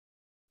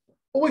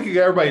Well, we could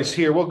everybody's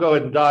here. We'll go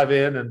ahead and dive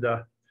in, and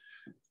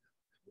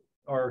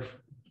our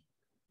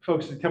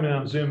folks that come in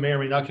on Zoom may or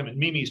may not come in.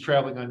 Mimi's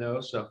traveling, I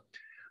know. So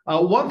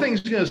one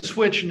thing's going to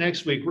switch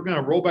next week. We're going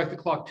to roll back the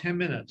clock 10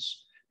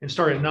 minutes and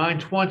start at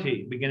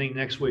 9:20 beginning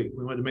next week.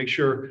 We wanted to make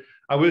sure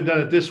I would have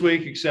done it this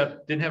week,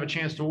 except didn't have a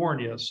chance to warn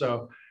you.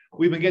 So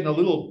we've been getting a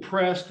little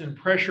pressed and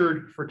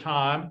pressured for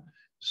time.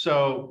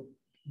 So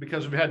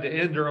because we've had to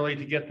end early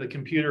to get the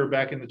computer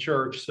back in the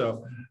church.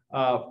 So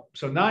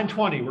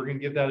 9:20, we're going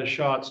to give that a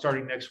shot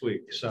starting next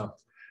week. So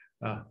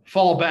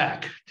fall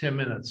back 10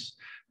 minutes.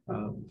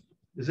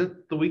 Is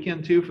it the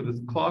weekend too for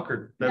the clock,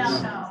 or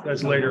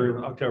that's later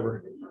in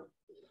October?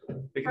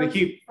 They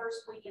keep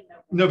first week in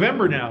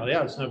November now.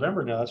 Yeah, it's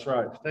November now. That's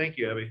right. Thank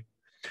you, Abby.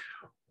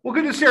 Well,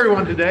 good to see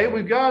everyone today.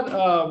 We've got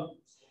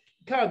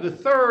kind of the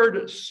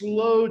third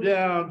slow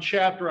down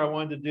chapter I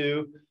wanted to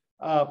do.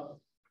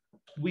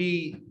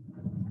 We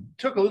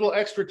took a little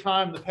extra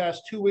time the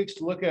past 2 weeks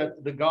to look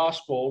at the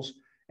Gospels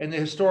and the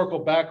historical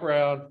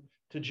background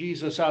to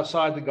Jesus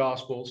outside the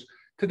Gospels.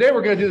 Today,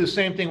 we're going to do the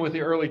same thing with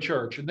the early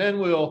church, and then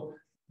we'll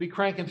be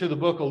cranking through the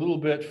book a little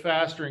bit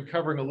faster and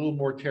covering a little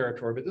more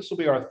territory. But this will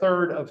be our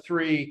third of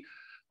three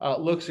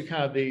looks at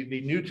kind of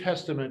the New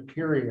Testament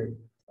period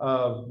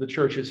of the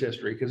church's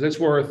history, because it's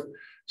worth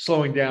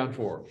slowing down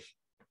for.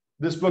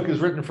 This book is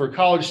written for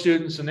college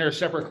students, and there are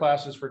separate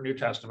classes for New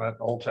Testament,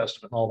 Old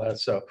Testament, and all that.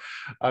 So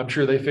I'm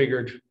sure they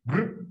figured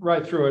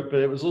right through it,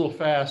 but it was a little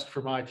fast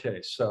for my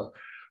taste. So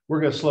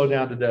we're going to slow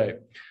down today.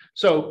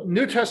 So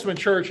New Testament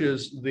church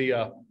is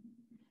the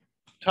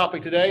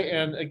topic today.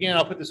 And again,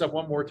 I'll put this up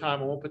one more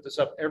time. I won't put this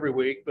up every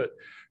week, but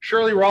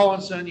Shirley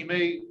Rawlinson, you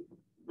may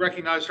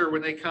recognize her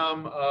when they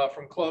come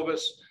from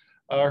Clovis.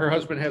 Her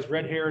husband has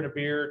red hair and a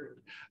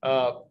beard.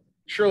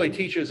 Shirley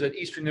teaches at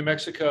Eastern New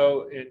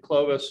Mexico in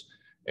Clovis.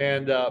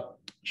 And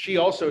she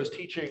also is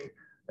teaching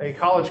a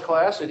college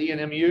class at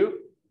ENMU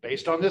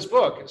based on this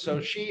book. And so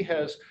she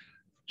has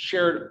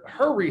shared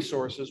her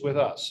resources with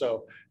us.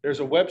 So there's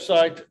a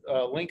website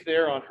link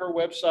there on her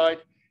website,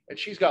 and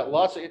she's got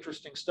lots of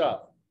interesting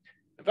stuff.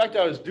 In fact,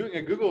 I was doing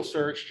a Google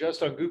search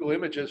just on Google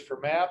Images for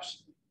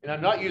maps, and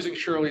I'm not using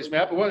Shirley's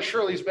map, but one of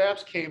Shirley's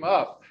maps came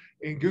up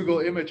in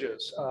Google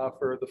Images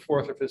for the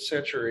 4th or 5th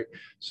century.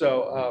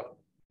 So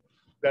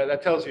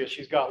that tells you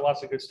she's got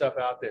lots of good stuff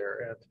out there.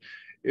 And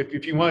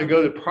if you want to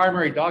go to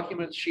primary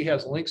documents, she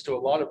has links to a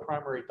lot of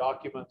primary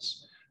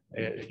documents.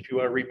 If you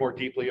want to read more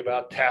deeply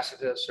about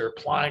Tacitus or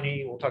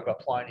Pliny, we'll talk about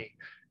Pliny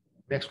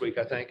next week,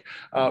 I think.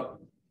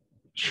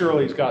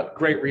 Shirley's got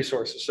great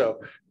resources. So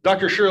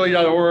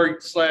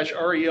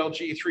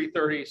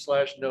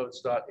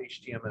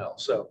drshirley.org/relg330/notes.html.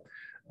 So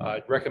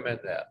I'd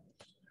recommend that.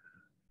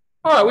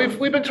 All right,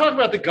 we've been talking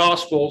about the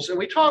Gospels, and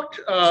we talked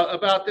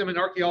about them in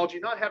archaeology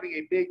not having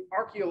a big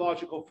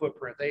archaeological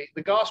footprint.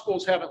 The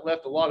Gospels haven't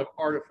left a lot of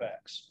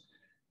artifacts.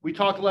 We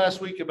talked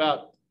last week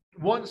about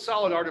one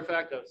solid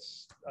artifact, a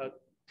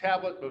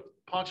tablet with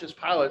Pontius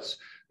Pilate's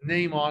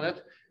name on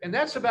it, and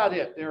that's about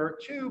it. There are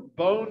 2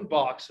 bone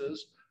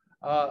boxes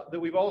that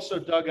we've also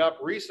dug up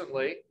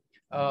recently,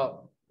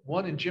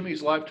 one in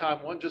Jimmy's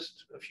lifetime, one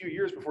just a few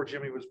years before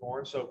Jimmy was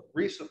born, so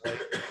recently,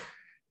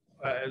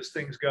 as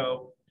things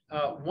go.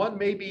 One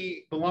may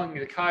be belonging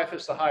to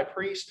Caiaphas, the high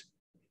priest.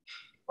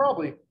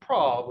 Probably.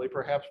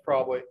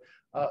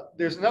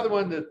 There's another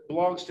one that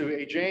belongs to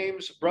a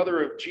James,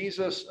 brother of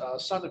Jesus,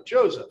 son of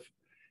Joseph.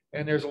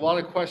 And there's a lot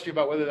of question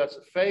about whether that's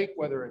a fake,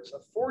 whether it's a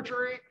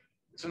forgery.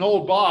 It's an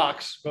old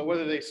box, but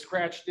whether they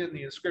scratched in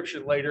the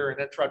inscription later and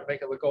then tried to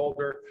make it look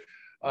older,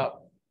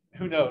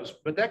 who knows?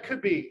 But it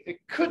could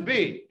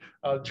be.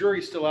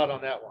 Jury's still out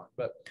on that one.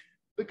 But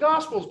the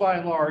Gospels, by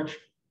and large,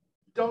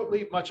 don't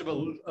leave much of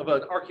an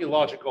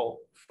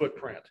archaeological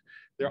footprint.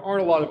 There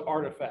aren't a lot of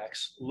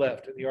artifacts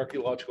left in the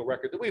archaeological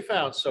record that we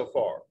found so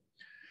far.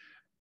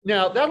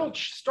 Now, that'll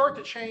start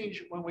to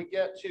change when we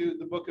get to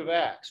the book of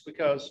Acts,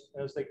 because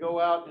as they go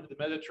out into the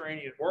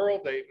Mediterranean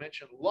world, they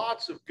mention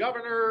lots of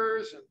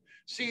governors and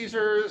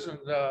Caesars, and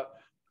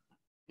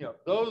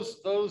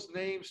those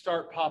names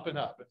start popping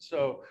up. And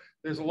so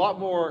there's a lot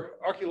more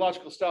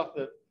archaeological stuff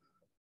that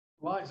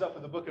lines up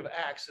with the book of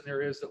Acts than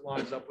there is that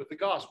lines up with the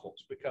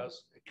Gospels,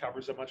 because it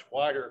covers a much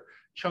wider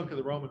chunk of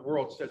the Roman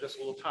world instead of just a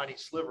little tiny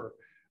sliver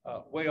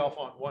way off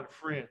on one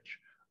fringe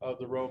of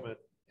the Roman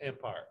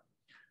Empire.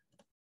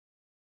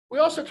 We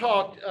also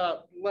talked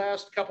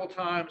last couple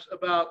times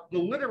about the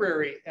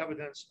literary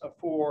evidence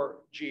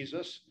for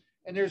Jesus,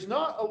 and there's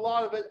not a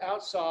lot of it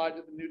outside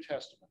of the New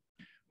Testament.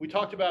 We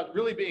talked about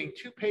really being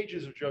 2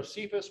 pages of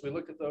Josephus. We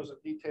looked at those in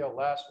detail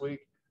last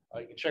week.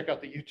 You can check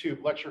out the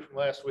YouTube lecture from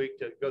last week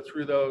to go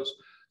through those,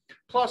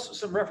 plus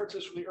some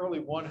references from the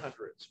early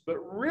 100s. But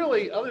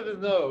really, other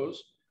than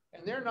those,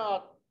 and they're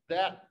not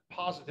that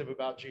positive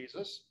about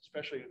Jesus,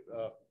 especially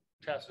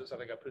Tacitus, I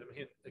think I put him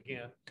in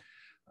again.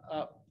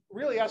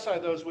 Really, outside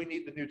of those, we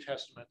need the New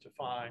Testament to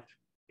find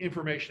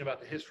information about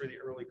the history of the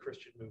early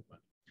Christian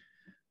movement.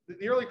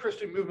 The early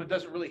Christian movement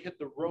doesn't really hit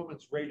the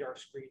Romans' radar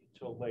screen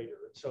until later.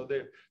 And so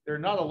there are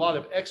not a lot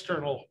of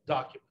external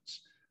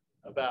documents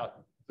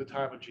about the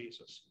time of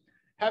Jesus.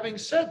 Having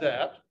said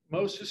that,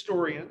 most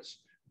historians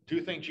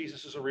do think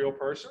Jesus is a real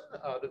person,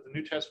 that the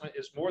New Testament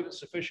is more than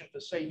sufficient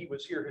to say he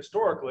was here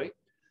historically.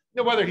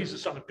 Whether he's the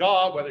Son of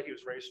God, whether he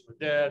was raised from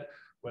the dead,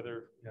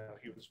 whether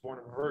he was born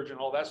of a virgin,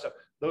 all that stuff.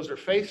 Those are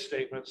faith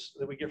statements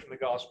that we get from the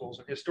Gospels,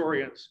 and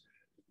historians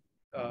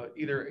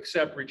either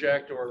accept,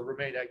 reject, or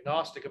remain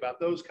agnostic about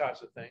those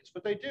kinds of things.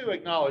 But they do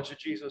acknowledge that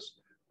Jesus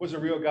was a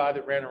real guy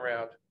that ran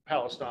around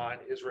Palestine,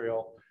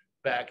 Israel,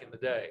 back in the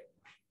day.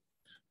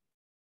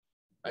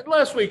 And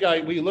last week,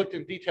 we looked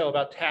in detail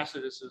about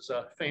Tacitus's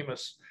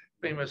famous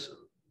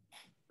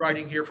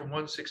writing here from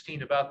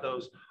 116 about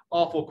those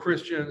awful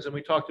Christians, and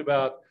we talked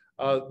about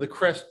the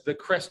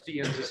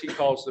Crestians, as he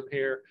calls them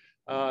here,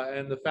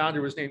 and the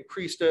founder was named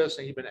Christus,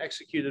 and he'd been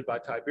executed by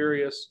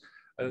Tiberius,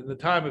 in the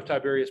time of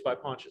Tiberius by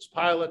Pontius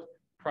Pilate,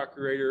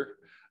 procurator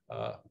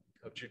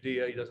of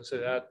Judea. He doesn't say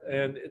that.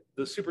 And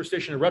the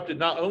superstition erupted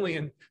not only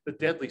in the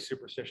deadly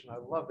superstition, I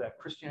love that,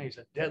 Christianity is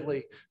a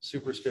deadly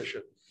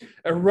superstition,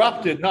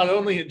 erupted not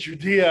only in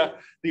Judea,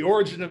 the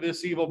origin of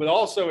this evil, but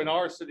also in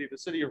our city, the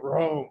city of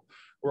Rome,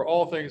 where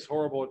all things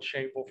horrible and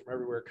shameful from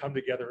everywhere come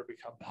together and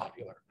become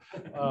popular.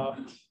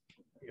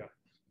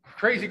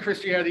 Crazy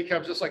Christianity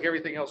comes just like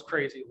everything else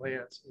crazy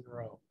lands in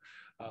Rome.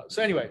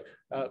 So anyway,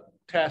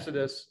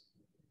 Tacitus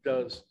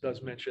does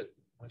mention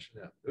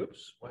that.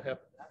 Oops, what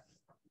happened?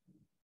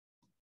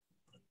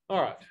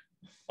 All right.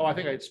 Oh, I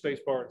think I had space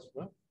bars.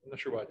 Well, I'm not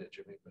sure why I did,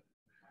 Jimmy, but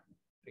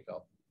I think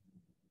I'll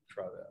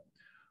try that.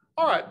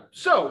 All right.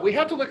 So we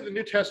have to look at the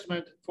New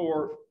Testament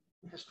for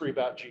history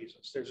about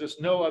Jesus. There's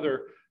just no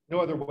other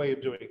way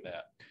of doing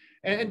that.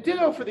 And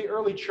ditto for the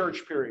early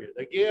church period.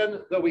 Again,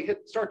 though we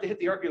start to hit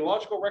the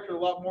archaeological record a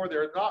lot more,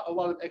 there are not a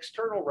lot of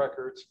external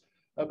records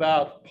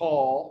about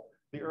Paul,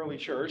 the early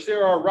church.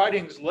 There are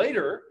writings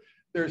later.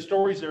 There are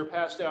stories that are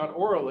passed down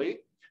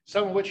orally,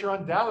 some of which are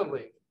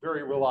undoubtedly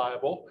very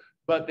reliable,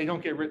 but they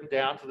don't get written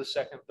down to the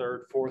 2nd, 3rd,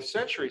 4th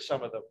century,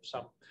 some of them.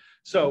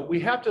 So we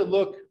have to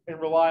look and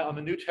rely on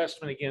the New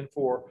Testament again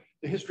for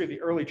the history of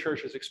the early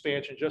church's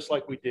expansion, just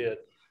like we did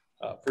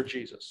for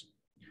Jesus.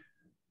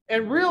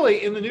 And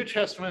really, in the New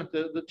Testament,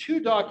 the two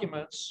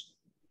documents,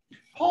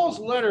 Paul's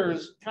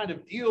letters kind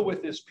of deal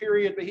with this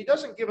period, but he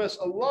doesn't give us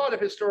a lot of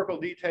historical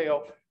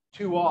detail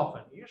too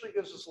often. He usually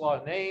gives us a lot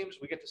of names.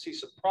 We get to see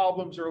some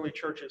problems early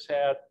churches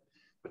had,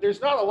 but there's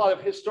not a lot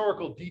of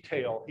historical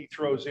detail he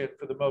throws in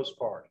for the most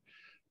part.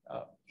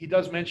 He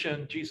does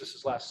mention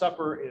Jesus' Last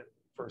Supper in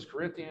 1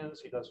 Corinthians.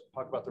 He does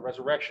talk about the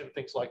resurrection,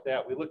 things like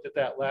that. We looked at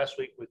that last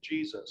week with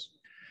Jesus.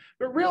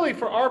 But really,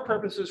 for our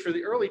purposes, for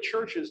the early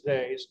church's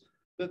days,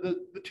 the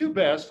two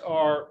best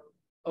are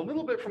a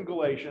little bit from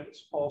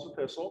Galatians, Paul's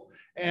epistle,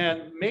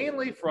 and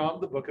mainly from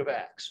the book of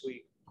Acts.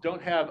 We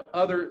don't have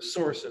other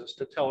sources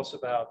to tell us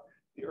about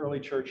the early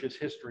church's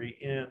history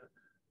in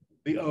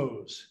the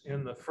O's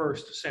in the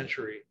 1st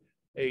century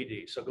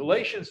AD. So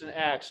Galatians and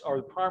Acts are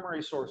the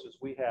primary sources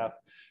we have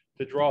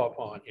to draw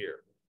upon here.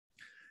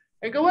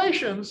 And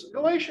Galatians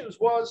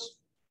was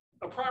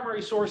a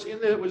primary source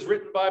in that it was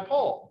written by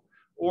Paul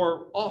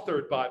or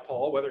authored by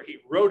Paul, whether he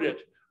wrote it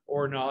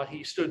or not.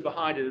 He stood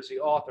behind it as the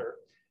author.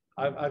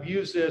 I've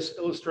used this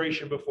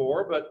illustration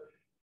before, but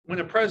when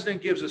a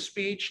president gives a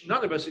speech,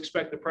 none of us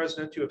expect the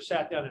president to have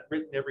sat down and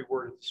written every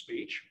word of the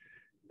speech.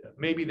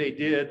 Maybe they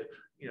did.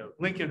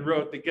 Lincoln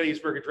wrote the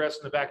Gettysburg Address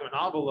in the back of an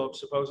envelope,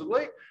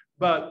 supposedly,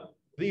 but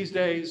these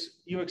days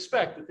you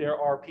expect that there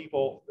are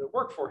people that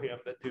work for him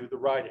that do the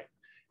writing.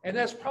 And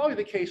that's probably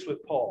the case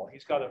with Paul.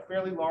 He's got a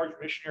fairly large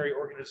missionary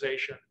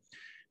organization,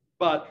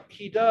 but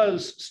he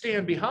does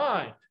stand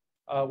behind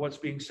what's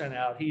being sent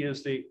out. He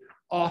is the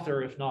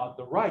author, if not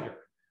the writer,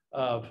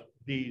 of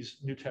these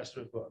New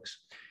Testament books.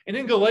 And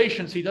in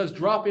Galatians, he does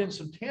drop in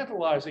some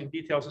tantalizing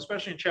details,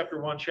 especially in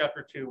chapter 1,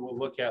 chapter 2, we'll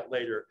look at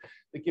later,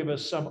 that give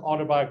us some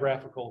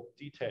autobiographical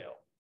detail.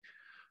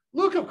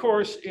 Luke, of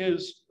course,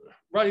 is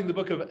writing the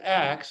book of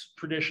Acts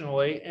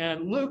traditionally,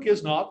 and Luke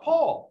is not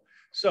Paul.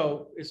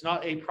 So it's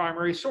not a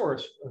primary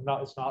source. It's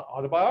not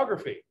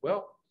autobiography.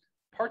 Well,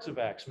 parts of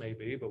Acts may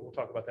be, but we'll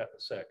talk about that in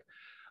a sec.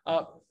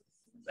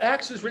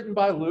 Acts is written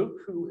by Luke,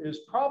 who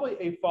is probably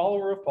a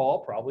follower of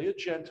Paul, probably a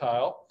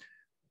Gentile,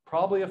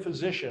 probably a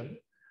physician,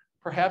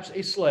 perhaps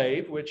a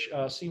slave, which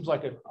seems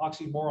like an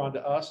oxymoron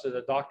to us that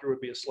a doctor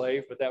would be a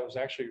slave, but that was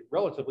actually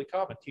relatively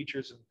common.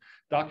 Teachers and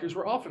doctors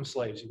were often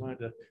slaves. You wanted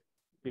to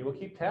be able to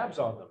keep tabs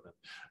on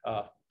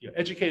them.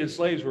 Educated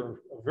slaves were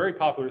a very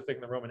popular thing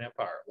in the Roman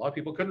Empire. A lot of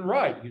people couldn't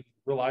write. You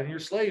relied on your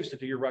slaves to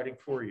do your writing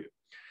for you.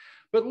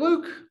 But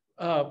Luke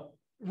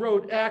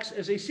wrote Acts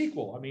as a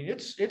sequel. I mean,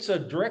 it's a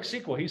direct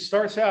sequel. He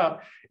starts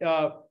out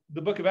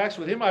the book of Acts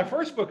with, in my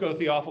first book, O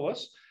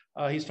Theophilus,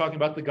 he's talking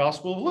about the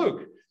Gospel of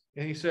Luke.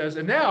 And he says,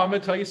 and now I'm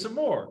going to tell you some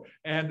more.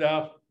 And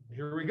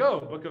here we go,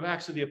 book of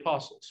Acts of the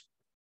Apostles.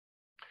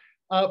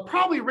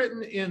 Probably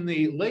written in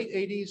the late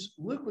 80s.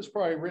 Luke was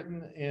probably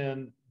written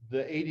in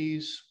the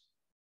 80s,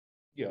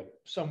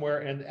 somewhere,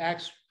 and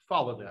Acts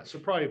followed that. So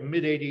probably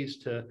mid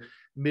 80s to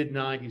mid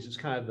 90s is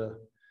kind of the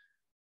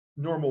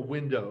normal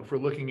window for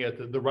looking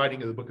at the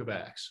writing of the book of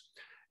Acts.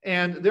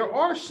 And there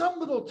are some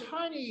little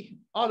tiny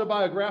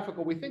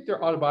autobiographical, we think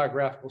they're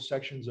autobiographical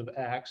sections of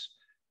Acts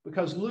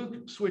because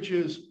Luke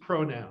switches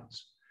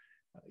pronouns.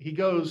 He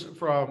goes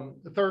from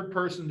the third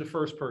person to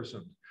first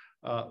person,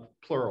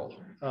 plural,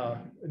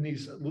 in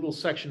these little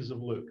sections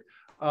of Luke.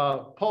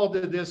 Paul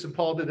did this and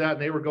Paul did that,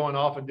 and they were going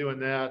off and doing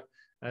that.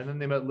 And then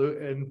they met Luke,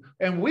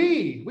 and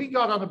we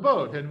got on a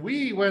boat, and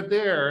we went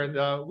there,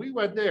 and we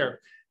went there.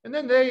 And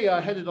then they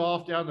headed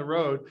off down the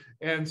road.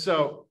 And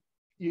so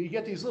you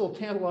get these little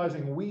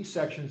tantalizing we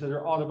sections that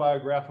are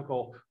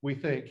autobiographical, we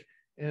think,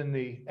 in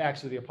the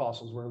Acts of the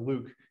Apostles, where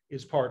Luke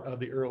is part of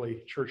the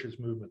early church's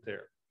movement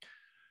there.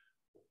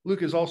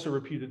 Luke is also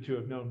reputed to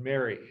have known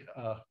Mary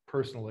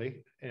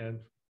personally. And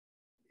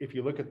if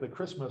you look at the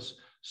Christmas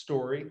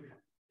story,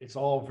 it's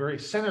all very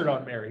centered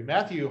on Mary.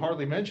 Matthew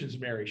hardly mentions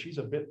Mary. She's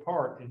a bit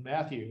part in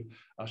Matthew.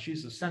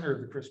 She's the center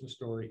of the Christmas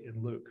story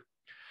in Luke.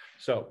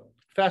 So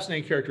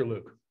fascinating character,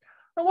 Luke.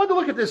 I wanted to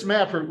look at this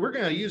map. We're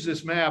going to use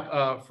this map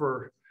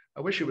I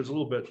wish it was a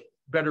little bit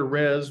better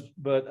res,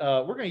 but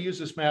we're going to use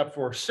this map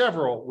for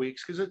several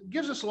weeks because it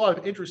gives us a lot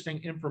of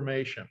interesting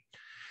information.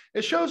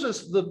 It shows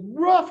us the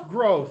rough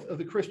growth of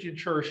the Christian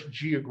church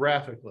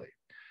geographically.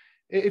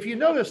 If you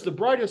notice the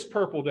brightest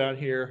purple down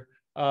here,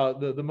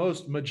 the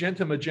most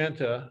magenta,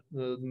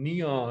 the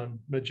neon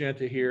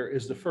magenta here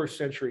is the first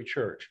century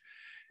church.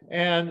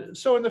 And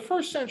so in the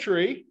first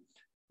century,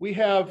 we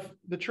have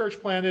the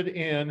church planted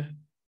in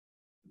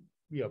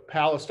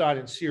Palestine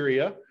and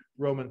Syria,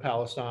 Roman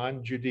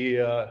Palestine,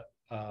 Judea,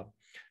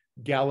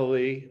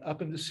 Galilee,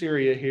 up into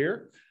Syria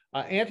here.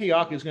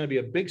 Antioch is going to be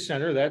a big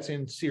center. That's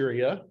in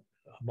Syria,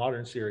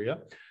 modern Syria.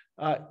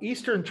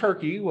 Eastern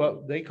Turkey,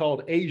 what they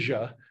called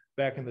Asia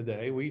back in the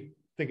day. We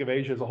think of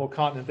Asia as a whole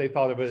continent. They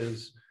thought of it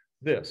as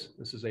this.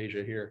 This is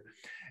Asia here.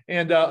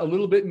 And a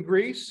little bit in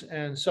Greece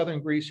and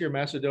southern Greece here,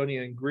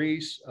 Macedonia and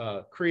Greece,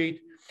 Crete.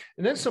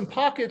 And then some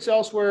pockets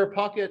elsewhere,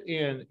 pocket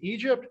in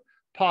Egypt,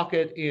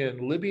 pocket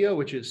in Libya,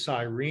 which is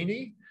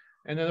Cyrene,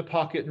 and then a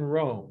pocket in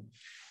Rome.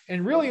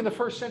 And really in the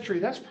first century,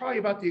 that's probably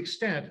about the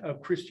extent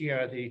of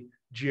Christianity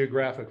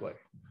geographically.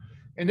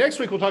 And next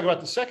week, we'll talk about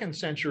the second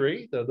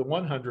century, the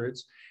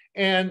 100s.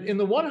 And in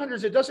the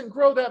 100s, it doesn't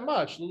grow that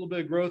much. A little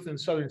bit of growth in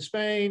southern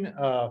Spain.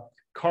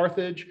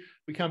 Carthage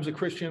becomes a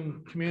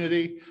Christian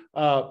community.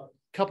 A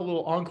couple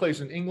little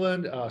enclaves in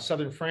England,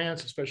 southern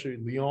France, especially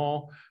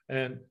Lyon,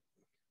 and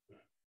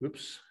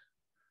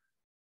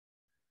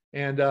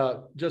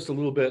just a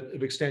little bit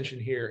of extension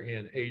here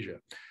in Asia.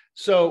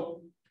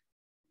 So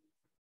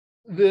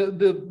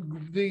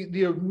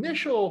the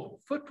initial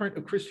footprint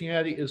of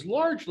Christianity is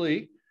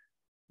largely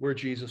where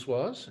Jesus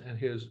was and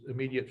his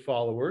immediate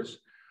followers.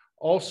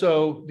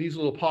 Also, these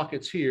little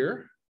pockets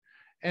here.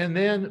 And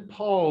then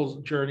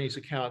Paul's journeys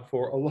account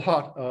for a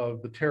lot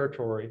of the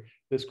territory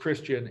that's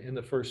Christian in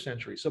the first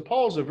century. So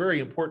Paul's a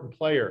very important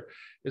player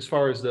as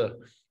far as the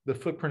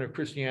footprint of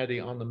Christianity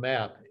on the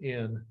map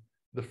in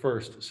the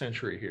first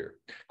century here.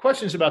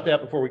 Questions about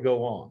that before we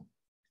go on?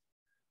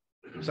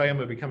 Because I am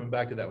going to be coming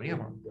back to that one. Yeah,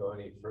 Mark. Go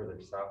any further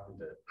south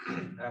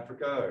into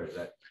Africa, or is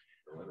that?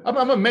 I'm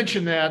going to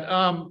mention that.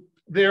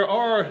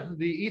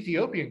 The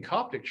Ethiopian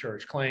Coptic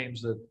Church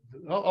claims that,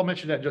 I'll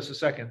mention that in just a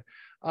second.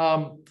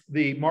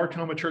 The Mar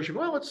Thoma Church,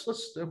 well, let's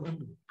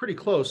I'm pretty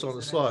close on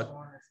the slide.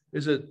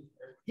 Is it?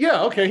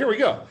 Yeah, okay, here we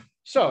go.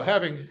 So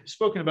having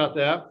spoken about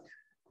that,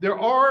 there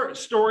are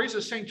stories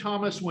that St.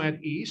 Thomas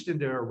went east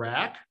into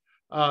Iraq,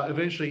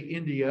 eventually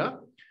India.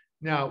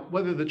 Now,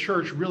 whether the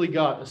church really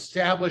got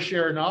established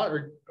there or not,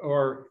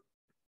 or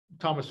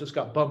Thomas just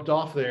got bumped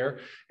off there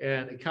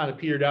and it kind of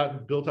petered out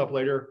and built up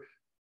later,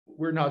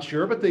 we're not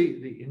sure. But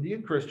the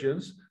Indian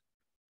Christians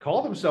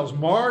call themselves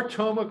Mar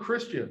Thoma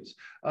Christians,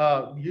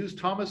 use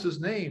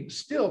Thomas's name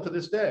still to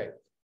this day.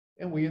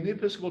 And we in the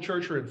Episcopal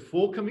Church are in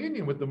full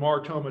communion with the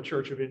Mar Thoma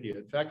Church of India.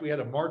 In fact, we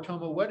had a Mar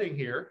Thoma wedding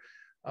here.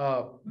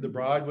 The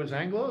bride was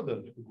Anglo,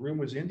 the groom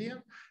was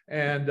Indian,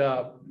 and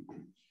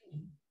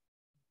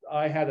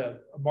I had a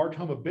Mar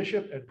Thoma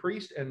bishop and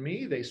priest and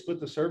me. They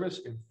split the service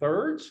in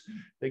thirds.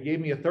 They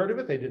gave me a third of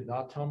it. They did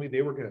not tell me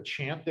they were going to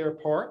chant their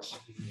parts.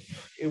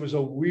 It was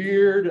a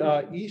weird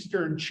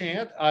Eastern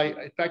chant.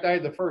 In fact, I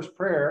had the first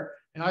prayer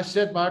and I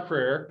said my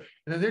prayer,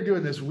 and then they're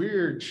doing this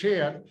weird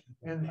chant.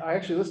 And I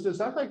actually listened to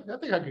this. I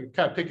think I could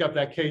kind of pick up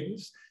that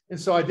cadence. And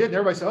so I did. And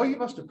everybody said, "Oh, you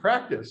must have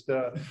practiced."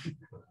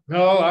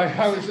 No,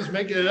 I was just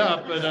making it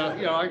up. But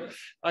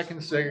I can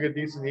sing a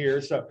decent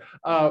ear. So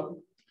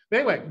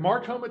anyway,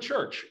 Mar Thoma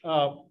Church.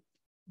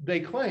 They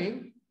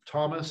claim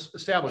Thomas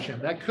established him.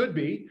 That could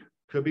be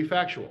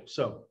factual.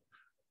 So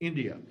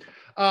India.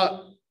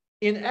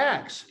 In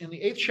Acts, in the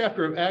 8th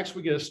chapter of Acts,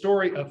 we get a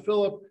story of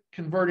Philip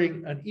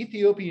converting an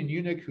Ethiopian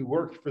eunuch who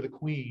worked for the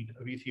queen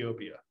of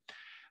Ethiopia,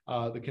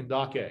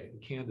 the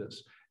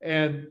Candace.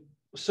 And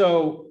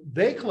so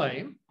they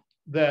claim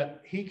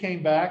that he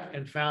came back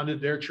and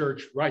founded their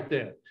church right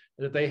then,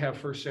 that they have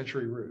first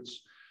century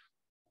roots.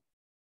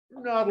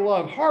 Not a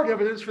lot of hard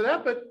evidence for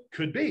that, but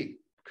could be.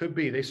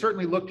 They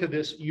certainly look to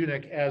this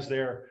eunuch as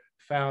their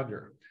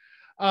founder.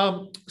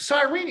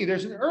 Cyrene,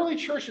 there's an early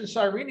church in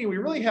Cyrene. We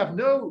really have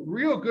no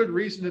real good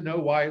reason to know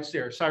why it's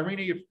there.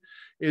 Cyrene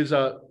is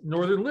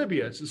northern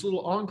Libya. It's this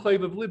little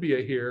enclave of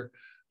Libya here.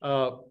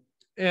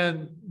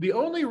 And the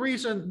only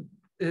reason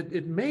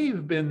it may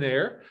have been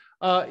there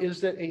is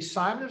that a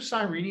Simon of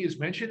Cyrene is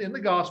mentioned in the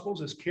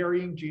Gospels as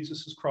carrying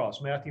Jesus's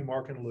cross. Matthew,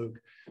 Mark, and Luke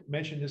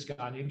mention this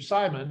guy named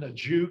Simon, a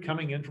Jew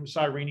coming in from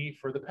Cyrene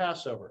for the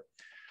Passover.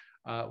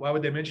 Why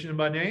would they mention him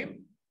by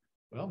name?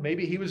 Well,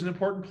 maybe he was an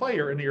important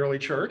player in the early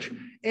church.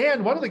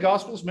 And one of the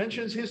Gospels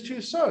mentions his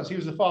two sons. He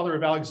was the father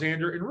of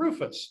Alexander and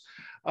Rufus.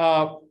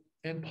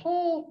 And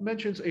Paul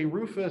mentions a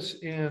Rufus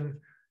in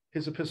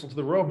his epistle to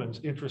the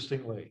Romans,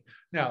 interestingly.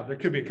 Now, there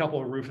could be a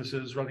couple of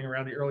Rufuses running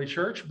around the early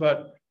church,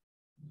 but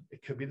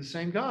it could be the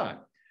same guy.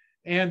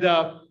 And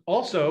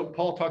also,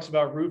 Paul talks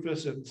about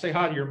Rufus and say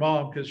hi to your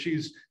mom because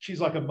she's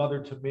like a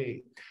mother to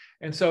me.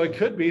 And so it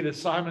could be that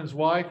Simon's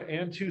wife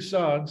and two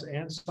sons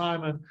and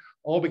Simon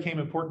all became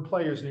important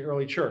players in the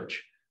early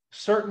church.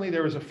 Certainly,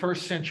 there was a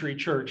first century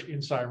church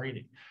in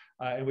Cyrene,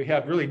 and we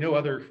have really no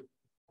other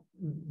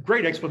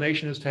great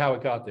explanation as to how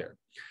it got there.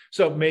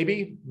 So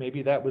maybe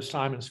that was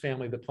Simon's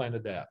family that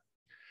planted that.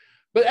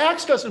 But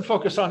Acts doesn't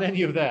focus on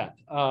any of that.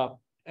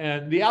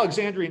 And the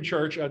Alexandrian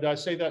church, did I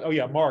say that? Oh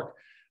yeah, Mark.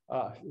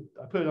 I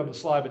put it on the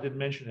slide, but didn't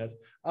mention it.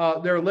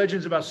 There are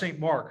legends about St.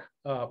 Mark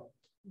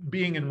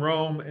being in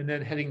Rome and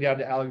then heading down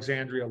to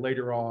Alexandria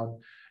later on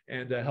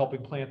and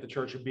helping plant the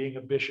church and being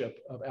a bishop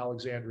of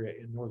Alexandria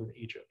in northern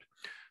Egypt.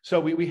 So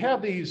we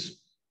have these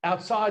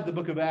outside the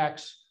book of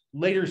Acts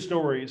later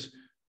stories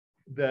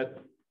that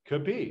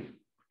could be.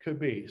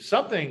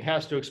 Something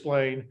has to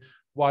explain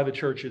why the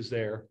church is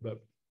there.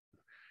 But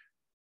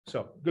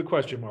so good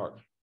question, Mark.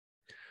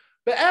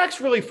 But Acts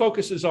really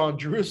focuses on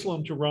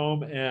Jerusalem to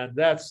Rome, and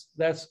that's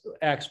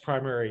Acts'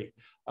 primary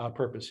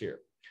purpose here.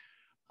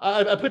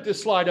 I put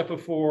this slide up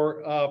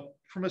before.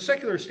 From a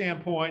secular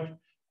standpoint,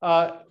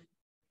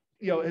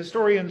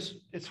 historians,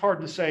 it's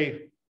hard to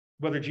say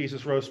whether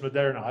Jesus rose from the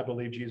dead or not. I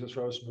believe Jesus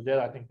rose from the dead.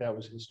 I think that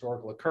was a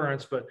historical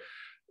occurrence, but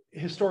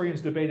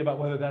historians debate about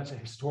whether that's a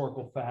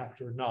historical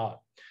fact or not.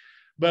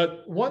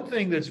 But one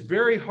thing that's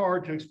very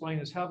hard to explain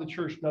is how the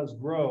church does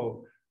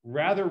grow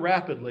rather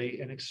rapidly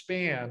and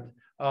expand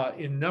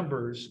in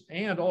numbers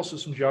and also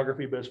some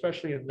geography, but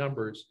especially in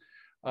numbers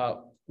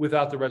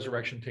without the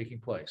resurrection taking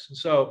place. And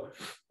so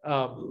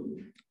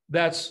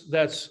that's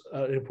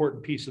an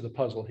important piece of the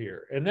puzzle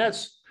here. And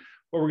that's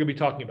what we're going to be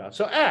talking about.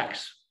 So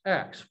Acts.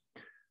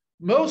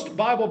 Most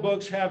Bible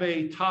books have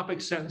a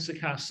topic sentence that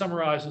kind of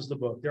summarizes the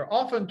book. They're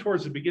often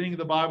towards the beginning of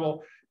the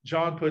Bible.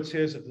 John puts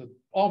his at the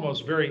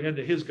almost very end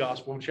of his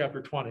gospel in chapter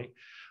 20.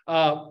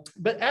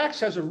 But Acts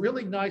has a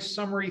really nice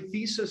summary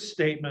thesis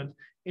statement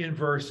in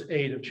verse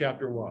 8 of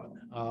chapter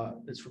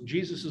 1. It's from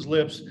Jesus's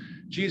lips.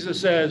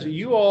 Jesus says,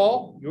 you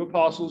all, you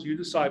apostles, you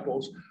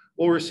disciples,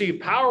 will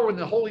receive power when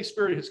the Holy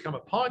Spirit has come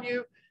upon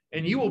you,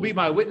 and you will be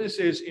my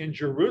witnesses in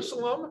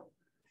Jerusalem,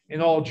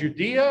 in all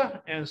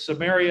Judea and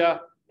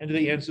Samaria, and to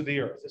the ends of the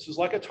earth. This is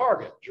like a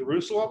target.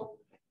 Jerusalem,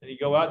 then you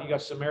go out, you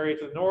got Samaria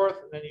to the north,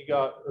 and then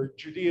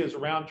Judea is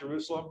around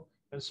Jerusalem,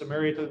 and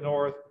Samaria to the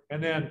north,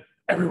 and then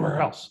everywhere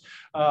else.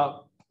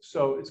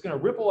 So it's going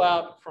to ripple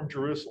out from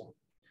Jerusalem.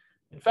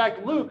 In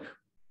fact, Luke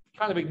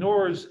kind of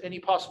ignores any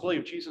possibility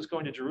of Jesus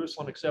going to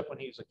Jerusalem except when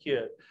he's a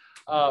kid.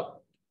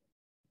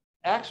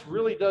 Acts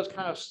really does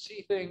kind of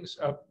see things,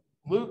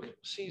 Luke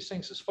sees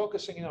things as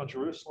focusing in on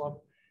Jerusalem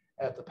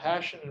at the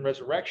passion and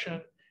resurrection,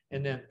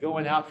 and then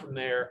going out from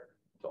there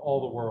to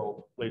all the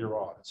world later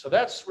on. So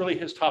that's really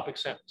his topic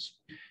sentence.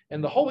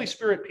 And the Holy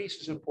Spirit piece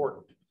is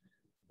important.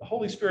 The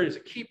Holy Spirit is a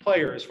key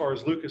player as far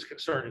as Luke is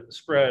concerned in the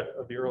spread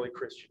of the early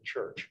Christian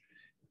church.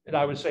 And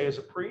I would say as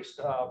a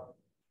priest,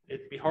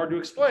 it'd be hard to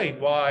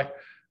explain why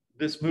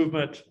this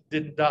movement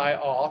didn't die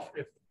off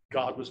if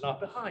God was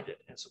not behind it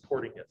and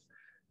supporting it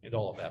and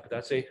all of that. But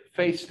that's a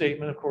faith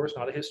statement, of course,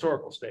 not a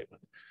historical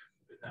statement.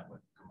 Isn't that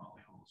what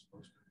Gamaliel was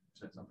supposed to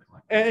say, something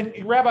like that?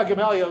 And Rabbi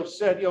Gamaliel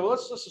said,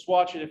 let's just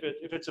watch it.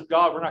 If it's of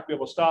God, we're not going to be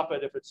able to stop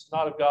it. If it's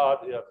not of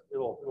God,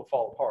 it'll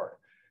fall apart.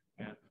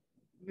 And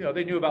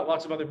they knew about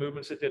lots of other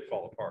movements that did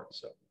fall apart.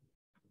 So,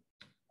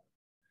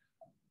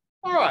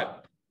 all right.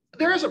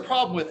 There is a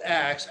problem with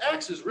Acts.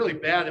 Acts is really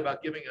bad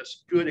about giving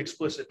us good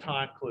explicit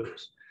time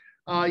clues.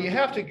 You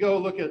have to go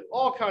look at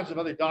all kinds of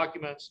other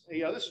documents.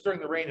 This is during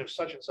the reign of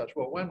such and such.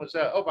 Well, when was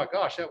that? Oh my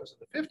gosh, that was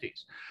in the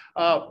 50s.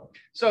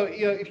 So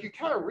if you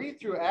kind of read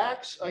through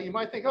Acts, you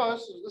might think, oh,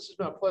 this has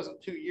been a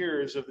pleasant 2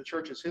 years of the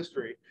church's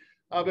history.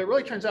 But it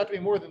really turns out to be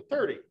more than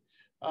 30.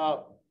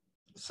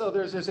 So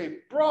there's a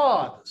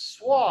broad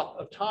swath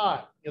of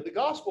time. The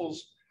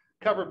Gospels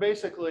cover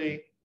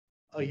basically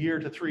a year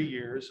to 3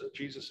 years of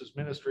Jesus's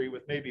ministry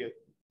with maybe a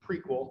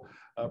prequel,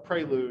 a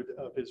prelude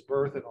of his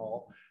birth and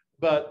all.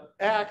 But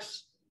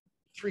Acts,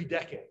 3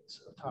 decades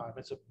of time.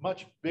 It's a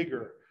much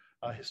bigger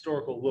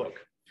historical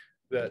look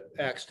that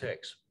Acts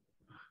takes.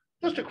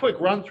 Just a quick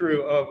run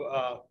through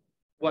of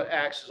what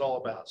Acts is all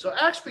about. So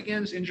Acts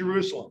begins in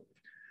Jerusalem.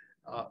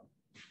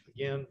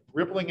 Again,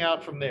 rippling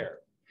out from there.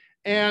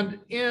 And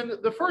in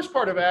the first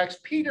part of Acts,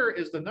 Peter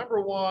is the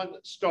 #1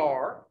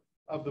 star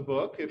of the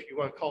book, if you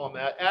want to call him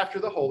that, after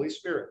the Holy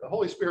Spirit. The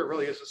Holy Spirit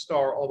really is a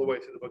star all the way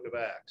through the book of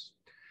Acts.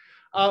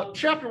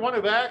 Chapter 1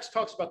 of Acts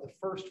talks about the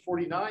first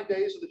 49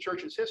 days of the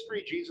church's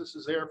history. Jesus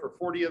is there for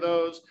 40 of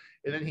those,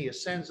 and then he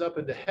ascends up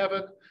into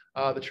heaven.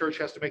 The church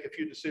has to make a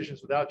few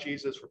decisions without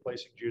Jesus,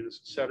 replacing Judas,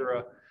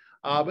 etc.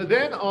 But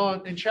then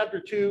in chapter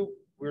 2,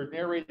 we're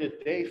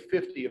narrated day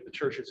 50 of the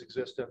church's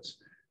existence,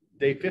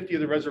 day 50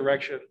 of the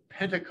resurrection,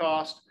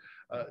 Pentecost,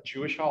 a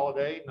Jewish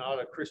holiday, not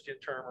a Christian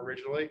term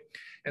originally.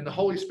 And the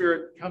Holy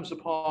Spirit comes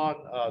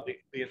upon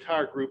the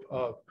entire group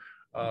of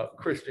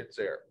Christians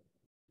there.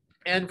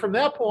 And from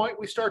that point,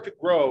 we start to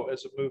grow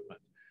as a movement.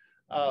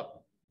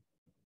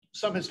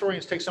 Some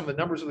historians take some of the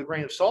numbers with a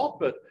grain of salt,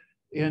 but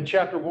in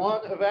chapter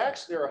 1 of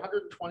Acts, there are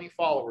 120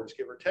 followers,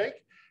 give or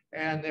take,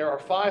 and there are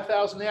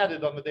 5,000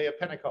 added on the day of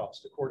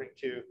Pentecost, according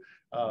to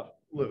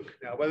Luke.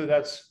 Now, whether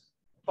that's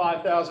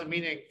 5,000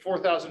 meaning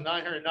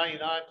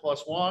 4,999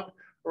 plus 1,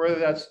 or whether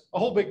that's a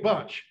whole big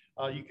bunch,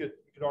 you could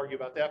argue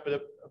about that, but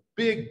a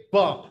big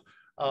bump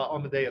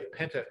on the day of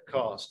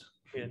Pentecost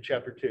in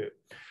chapter 2.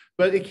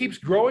 But it keeps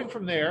growing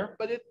from there,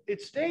 but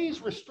it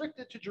stays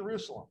restricted to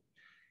Jerusalem.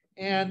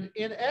 And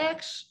in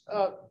Acts,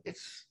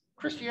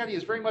 Christianity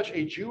is very much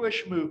a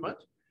Jewish movement.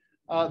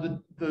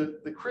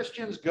 The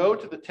Christians go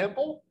to the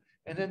temple,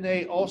 and then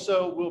they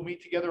also will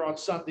meet together on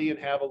Sunday and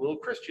have a little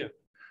Christian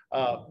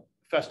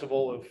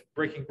festival of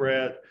breaking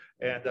bread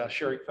and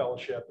sharing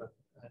fellowship and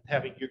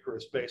having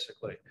Eucharist,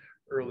 basically,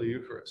 early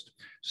Eucharist.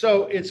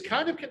 So it's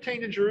kind of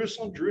contained in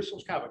Jerusalem.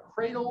 Jerusalem's kind of a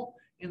cradle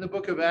in the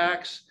book of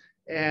Acts,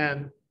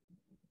 and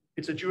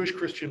it's a Jewish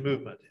Christian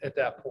movement at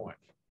that point.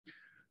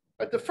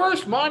 But the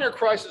first minor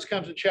crisis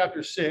comes in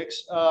chapter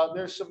 6.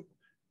 There's some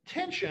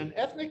tension,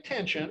 ethnic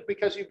tension,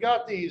 because you've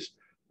got these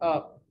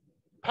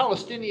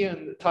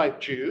Palestinian-type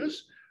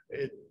Jews,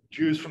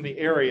 Jews from the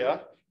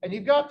area, and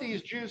you've got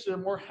these Jews that are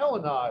more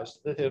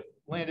Hellenized that have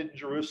landed in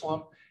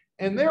Jerusalem,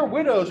 and their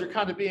widows are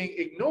kind of being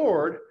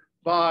ignored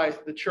by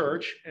the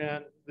church,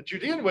 and the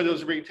Judean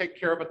widows are being taken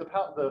care of, but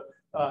the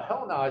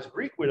Hellenized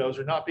Greek widows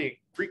are not being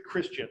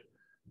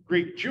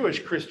Greek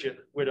Jewish Christian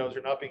widows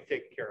are not being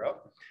taken care of.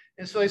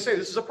 And so they say,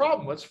 this is a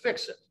problem, let's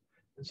fix it.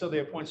 And so they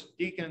appoint some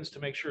deacons to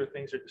make sure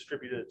things are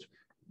distributed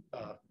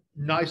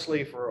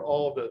nicely for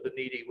all of the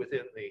needy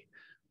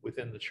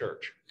within the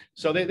church.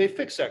 So they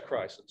fix that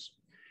crisis.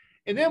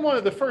 And then one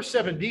of the first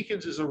 7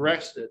 deacons is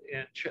arrested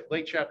in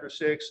late chapter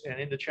 6 and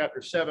into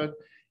chapter 7.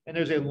 And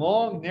there's a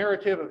long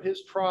narrative of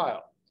his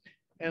trial.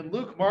 And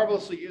Luke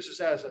marvelously uses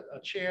that as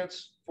a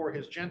chance for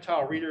his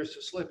Gentile readers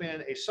to slip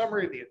in a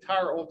summary of the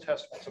entire Old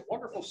Testament. It's a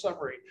wonderful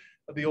summary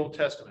of the Old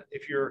Testament.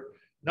 If you're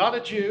not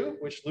a Jew,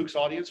 which Luke's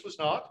audience was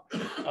not,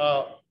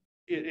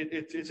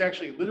 it's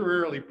actually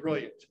literarily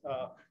brilliant.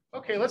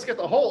 Okay, let's get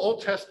the whole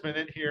Old Testament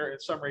in here in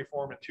summary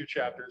form in 2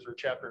 chapters or a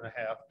chapter and a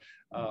half.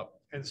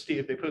 And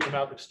they put them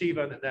out of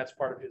Stephen, and that's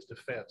part of his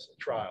defense and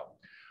trial.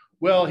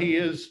 Well, he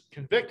is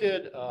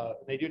convicted.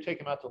 They do take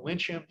him out to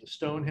lynch him, to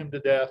stone him to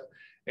death.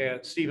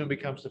 And Stephen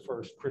becomes the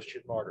first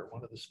Christian martyr,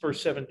 one of the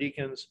first 7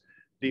 deacons,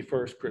 the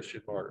first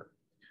Christian martyr.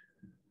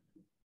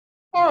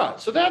 All right,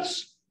 so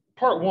that's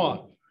part 1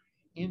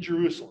 in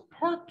Jerusalem.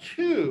 Part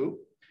 2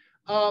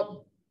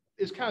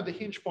 is kind of the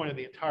hinge point of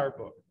the entire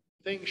book.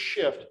 Things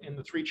shift in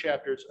the 3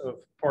 chapters of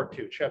part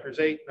 2, chapters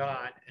 8,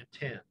 9, and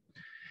 10.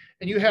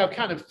 And you have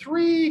kind of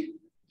three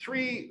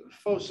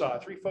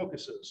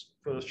focuses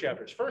for those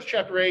chapters. First,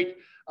 chapter 8,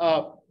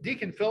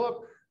 Deacon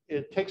Philip,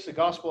 it takes the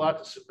gospel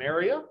out to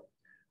Samaria.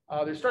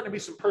 There's starting to be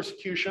some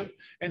persecution,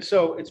 and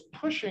so it's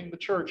pushing the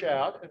church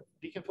out. And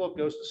Deacon Philip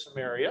goes to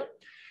Samaria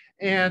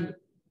and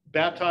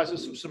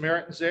baptizes some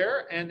Samaritans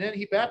there, and then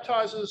he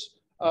baptizes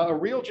a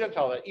real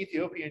Gentile, that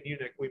Ethiopian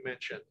eunuch we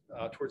mentioned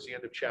towards the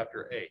end of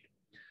chapter 8.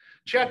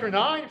 Chapter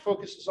 9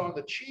 focuses on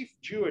the chief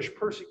Jewish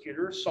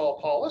persecutor, Saul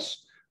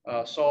Paulus.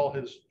 Saul,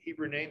 his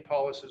Hebrew name,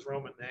 Paulus, his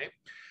Roman name.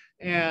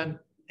 And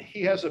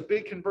he has a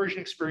big conversion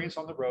experience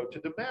on the road to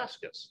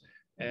Damascus.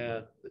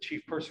 And the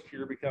chief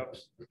persecutor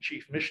becomes the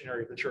chief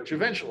missionary of the church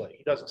eventually.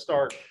 He doesn't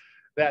start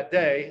that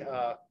day.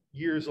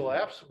 Years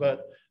elapse,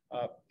 but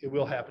it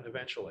will happen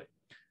eventually.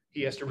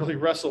 He has to really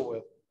wrestle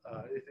with.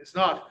 It's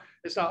not,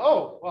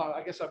 oh, well,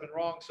 I guess I've been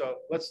wrong, so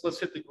let's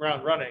hit the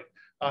ground running.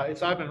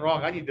 I've been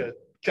wrong. I need to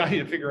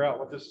figure out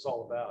what this is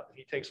all about. And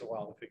he takes a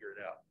while to figure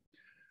it out.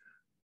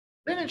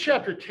 Then in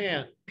chapter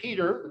 10,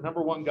 Peter, the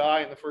 #1 guy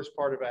in the first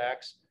part of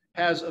Acts,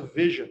 has a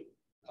vision.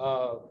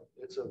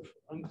 It's of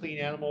unclean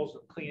animals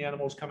and clean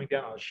animals coming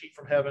down on a sheet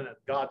from heaven, and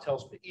God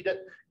tells him to eat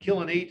it,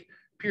 kill and eat.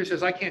 Peter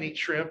says, I can't eat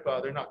shrimp.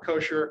 They're not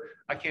kosher.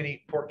 I can't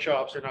eat pork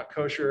chops. They're not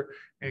kosher.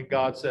 And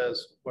God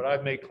says, what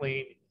I've made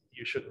clean,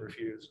 you shouldn't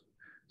refuse.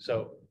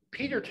 So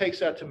Peter takes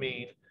that to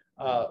mean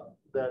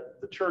that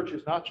the church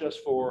is not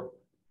just for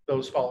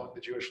those following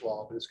the Jewish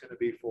law, but it's going to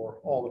be for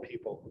all the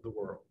people of the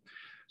world.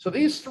 So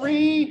these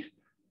three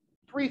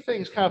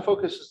things kind of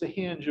focuses the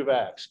hinge of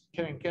Acts,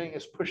 getting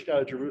us pushed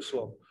out of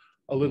Jerusalem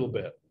a little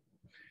bit.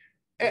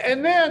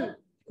 And then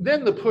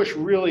then the push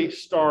really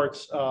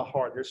starts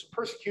hard. There's some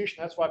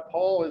persecution. That's why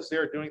Paul is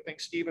there doing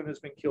things. Stephen has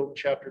been killed in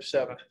chapter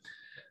 7.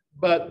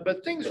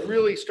 But things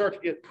really start to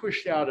get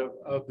pushed out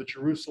of the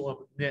Jerusalem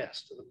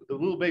nest. The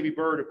little baby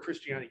bird of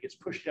Christianity gets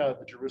pushed out of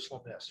the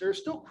Jerusalem nest. There are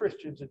still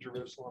Christians in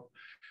Jerusalem,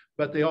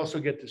 but they also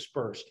get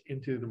dispersed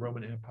into the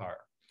Roman Empire.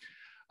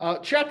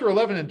 Chapter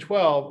 11 and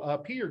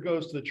 12, Peter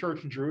goes to the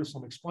church in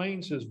Jerusalem,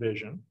 explains his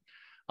vision.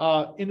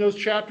 In those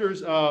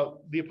chapters,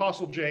 the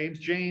Apostle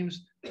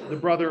James, the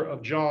brother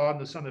of John,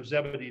 the son of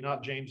Zebedee,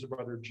 not James, the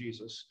brother of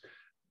Jesus,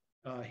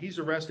 he's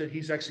arrested.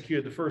 He's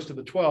executed, the first of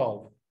the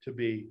 12 to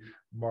be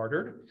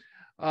martyred.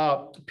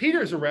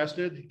 Peter's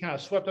arrested, he kind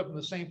of swept up in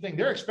the same thing.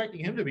 They're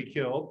expecting him to be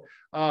killed.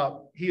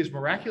 He is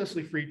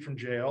miraculously freed from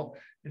jail.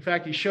 In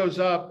fact, he shows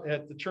up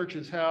at the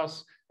church's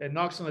house and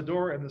knocks on the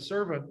door, and the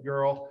servant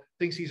girl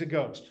thinks he's a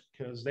ghost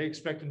because they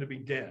expect him to be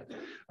dead.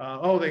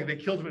 They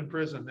killed him in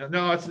prison.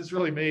 No, it's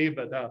really me,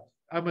 but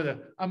I'm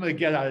gonna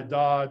get out of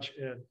Dodge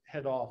and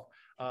head off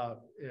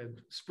and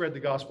spread the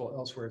gospel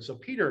elsewhere. So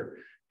Peter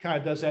kind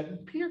of does that,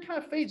 and Peter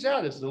kind of fades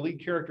out as the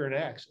lead character in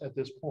Acts at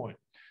this point,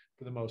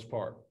 for the most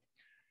part.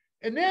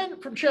 And then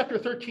from chapter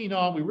 13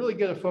 on, we really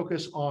get a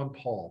focus on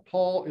Paul.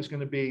 Paul is going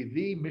to be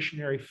the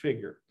missionary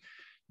figure.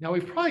 Now,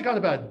 we've probably got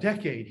about a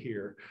decade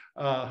here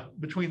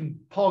between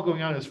Paul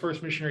going on his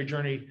first missionary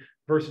journey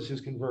versus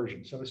his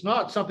conversion. So it's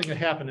not something that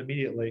happened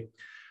immediately.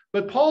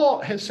 But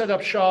Paul has set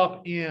up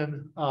shop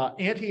in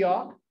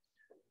Antioch.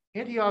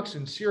 Antioch's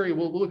in Syria.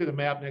 We'll look at a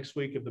map next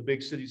week of the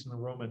big cities in the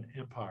Roman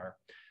Empire.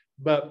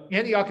 But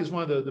Antioch is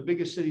one of the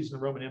biggest cities in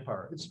the Roman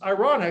Empire. It's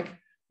ironic.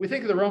 We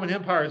think of the Roman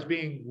Empire as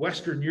being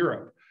Western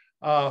Europe.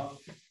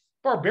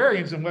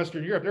 Barbarians in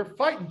Western Europe, they're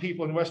fighting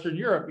people in Western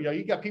Europe.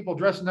 You got people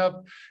dressing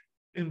up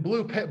in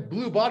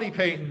blue body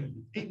paint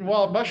and eating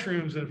wild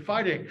mushrooms and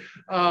fighting.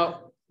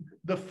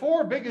 The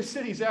four biggest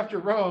cities after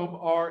Rome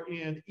are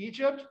in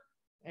Egypt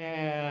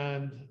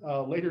and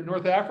later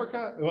North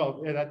Africa.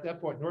 Well, and at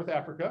that point, North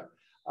Africa,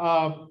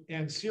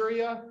 and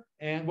Syria,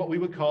 and what we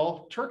would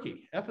call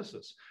Turkey,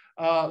 Ephesus.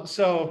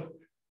 So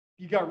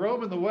you got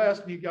Rome in the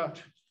west, and you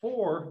got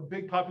four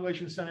big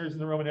population centers in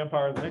the Roman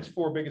Empire. The next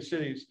four biggest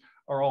cities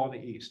are all in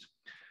the east.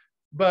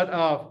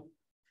 But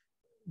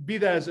be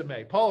that as it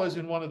may, Paul is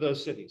in one of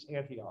those cities,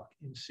 Antioch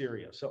in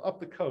Syria, so up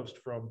the coast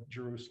from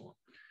Jerusalem.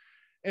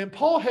 And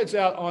Paul heads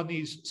out on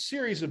these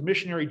series of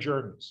missionary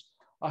journeys.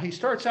 He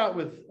starts out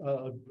with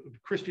a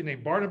Christian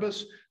named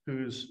Barnabas,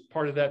 who's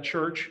part of that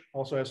church,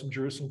 also has some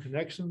Jerusalem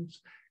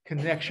connections. And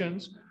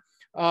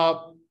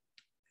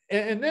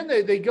then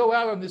they go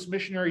out on this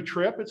missionary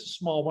trip. It's a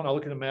small one. I'll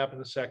look at a map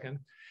in a second.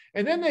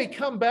 And then they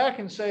come back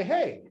and say,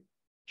 hey,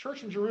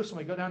 church in Jerusalem,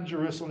 they go down to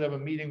Jerusalem to have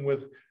a meeting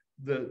with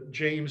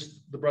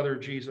James, the brother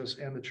of Jesus,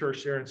 and the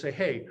church there, and say,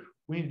 hey,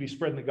 we need to be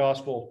spreading the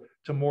gospel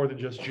to more than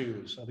just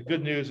Jews. The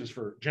good news is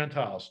for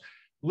Gentiles.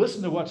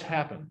 Listen to what's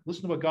happened.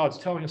 Listen to what God's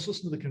telling us.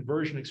 Listen to the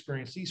conversion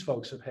experience these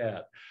folks have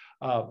had.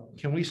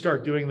 Can we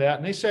start doing that?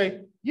 And they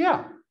say,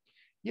 yeah.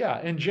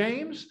 And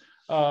James,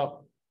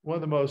 one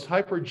of the most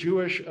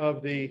hyper-Jewish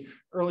of the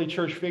early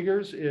church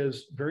figures,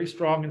 is very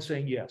strong in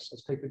saying, yes,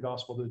 let's take the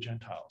gospel to the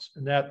Gentiles.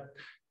 And that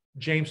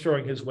James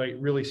throwing his weight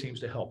really seems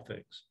to help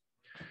things.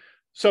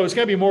 So it's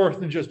going to be more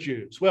than just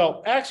Jews.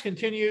 Well, Acts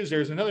continues.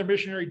 There's another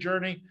missionary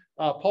journey.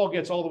 Paul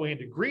gets all the way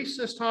into Greece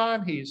this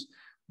time. He's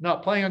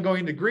not planning on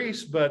going to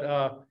Greece,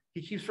 but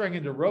he keeps running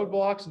into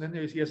roadblocks. And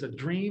then he has a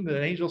dream that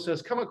an angel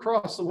says, come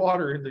across the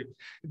water into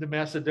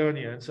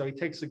Macedonia. And so he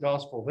takes the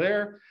gospel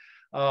there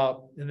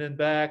and then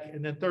back.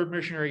 And then third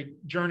missionary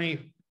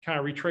journey kind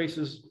of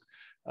retraces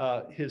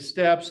his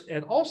steps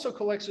and also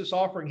collects this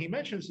offering. He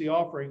mentions the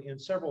offering in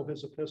several of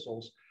his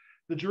epistles.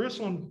 The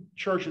Jerusalem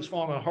church has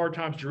fallen on hard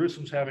times.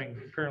 Jerusalem's having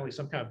apparently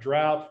some kind of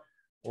drought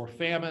or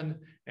famine.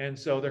 And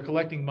so they're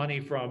collecting money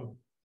from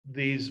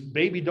these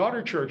baby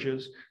daughter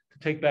churches to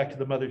take back to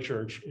the mother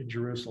church in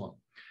Jerusalem.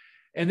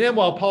 And then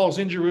while Paul's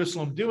in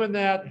Jerusalem doing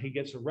that, he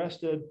gets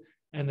arrested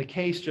and the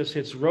case just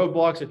hits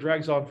roadblocks. It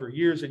drags on for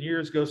years and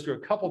years, goes through a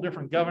couple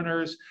different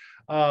governors.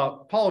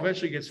 Paul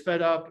eventually gets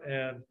fed up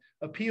and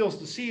appeals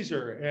to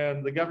Caesar,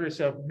 and the governor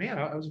said, man,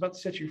 I was about to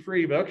set you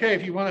free, but okay,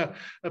 if you want to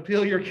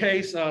appeal your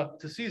case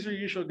to Caesar,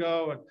 you shall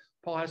go. And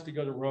Paul has to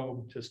go to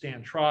Rome to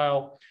stand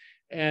trial.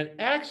 And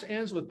Acts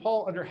ends with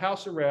Paul under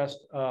house arrest,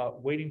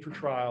 waiting for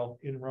trial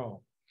in Rome.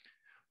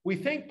 We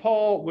think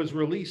Paul was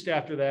released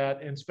after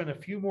that and spent a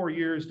few more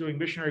years doing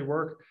missionary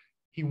work.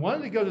 He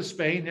wanted to go to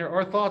Spain. There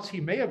are thoughts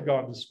he may have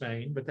gone to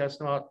Spain, but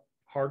that's not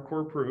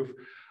hardcore proof.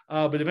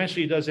 But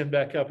eventually he does end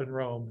back up in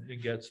Rome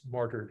and gets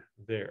martyred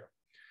there.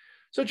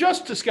 So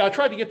just to scale, I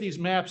tried to get these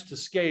maps to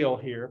scale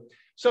here.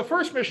 So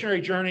first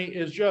missionary journey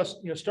is just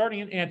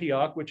starting in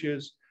Antioch, which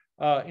is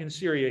in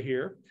Syria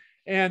here,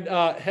 and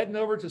heading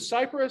over to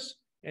Cyprus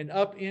and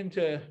up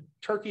into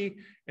Turkey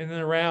and then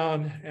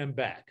around and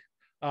back.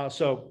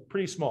 So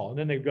pretty small. And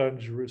then they've gone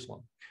to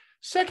Jerusalem.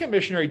 Second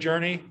missionary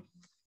journey,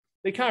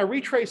 they kind of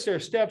retrace their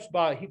steps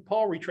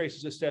Paul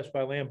retraces his steps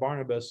by land.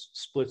 Barnabas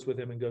splits with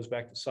him and goes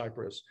back to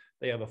Cyprus.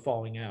 They have a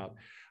falling out.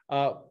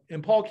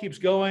 And Paul keeps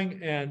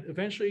going and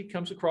eventually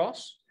comes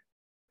across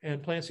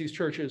and plants these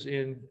churches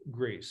in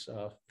Greece,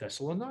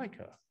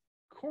 Thessalonica,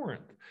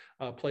 Corinth,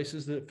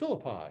 places that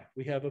Philippi.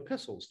 We have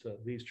epistles to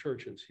these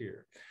churches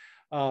here.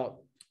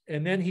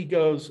 And then he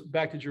goes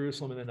back to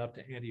Jerusalem and then up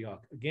to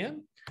Antioch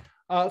again.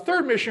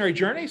 Third missionary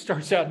journey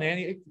starts out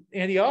in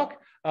Antioch,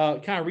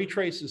 kind of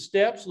retraces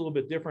steps, a little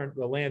bit different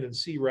land and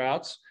sea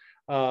routes,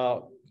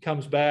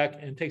 comes back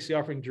and takes the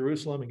offering to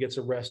Jerusalem and gets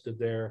arrested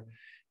there.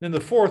 Then the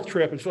fourth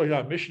trip, it's really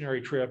not a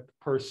missionary trip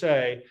per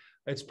se.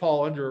 It's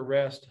Paul under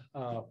arrest,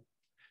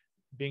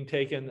 being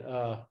taken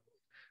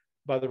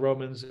by the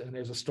Romans, and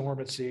there's a storm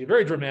at sea.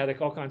 Very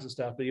dramatic, all kinds of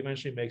stuff, but he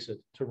eventually makes it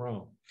to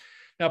Rome.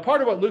 Now,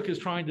 part of what Luke is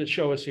trying to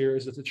show us here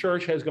is that the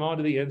church has gone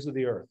to the ends of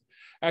the earth.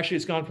 Actually,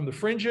 it's gone from the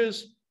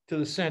fringes to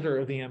the center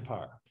of the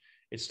empire.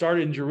 It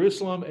started in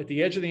Jerusalem at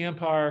the edge of the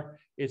empire.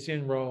 It's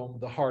in Rome,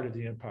 the heart of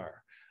the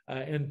empire.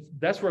 And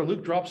that's where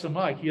Luke drops the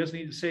mic. He doesn't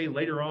need to say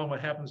later on what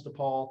happens to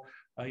Paul.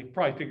 He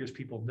probably figures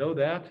people know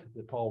that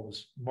Paul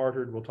was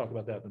martyred. We'll talk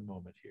about that in a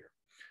moment here.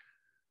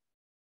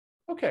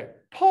 Okay,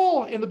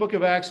 Paul in the book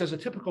of Acts has a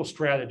typical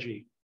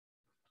strategy.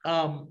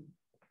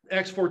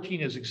 Acts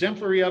 14 is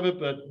exemplary of it,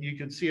 but you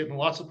can see it in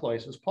lots of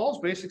places. Paul's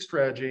basic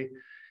strategy,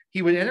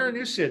 he would enter a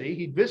new city.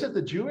 He'd visit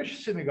the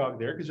Jewish synagogue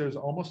there because there's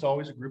almost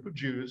always a group of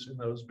Jews in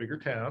those bigger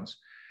towns.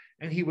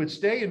 And he would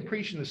stay and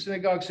preach in the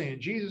synagogue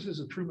saying, Jesus is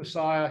a true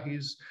Messiah.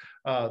 He's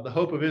the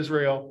hope of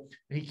Israel.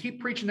 And he'd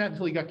keep preaching that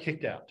until he got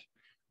kicked out.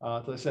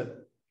 So they said,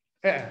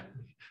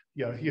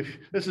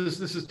 this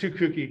is too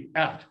kooky,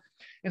 out.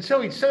 And so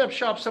he'd set up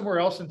shop somewhere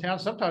else in town,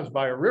 sometimes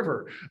by a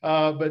river,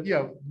 but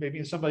maybe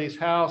in somebody's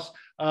house.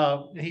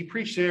 And he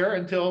preached there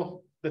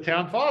until the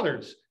town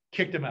fathers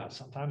kicked him out.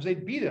 Sometimes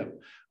they'd beat him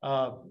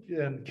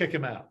and kick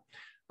him out.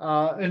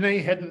 And then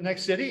he'd head to the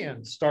next city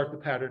and start the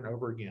pattern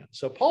over again.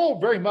 So Paul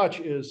very much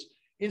is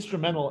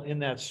instrumental in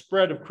that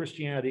spread of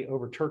Christianity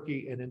over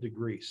Turkey and into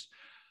Greece.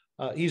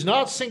 He's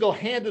not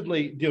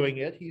single-handedly doing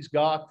it. He's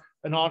got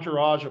an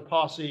entourage, a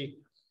posse.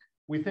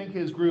 We think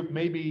his group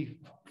may be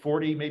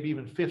 40, maybe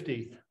even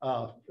 50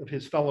 of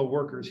his fellow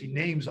workers. He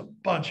names a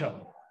bunch of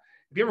them.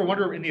 If you ever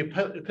wonder in the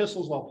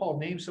epistles, while Paul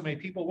names so many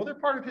people, well, they're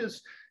part of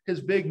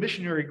his big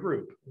missionary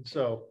group. And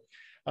so,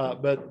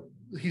 but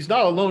he's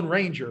not a lone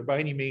ranger by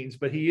any means,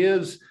 but he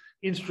is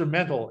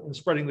instrumental in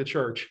spreading the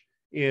church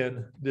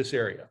in this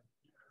area.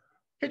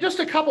 Okay, just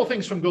a couple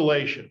things from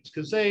Galatians,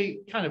 because they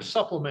kind of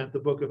supplement the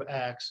book of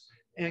Acts.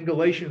 And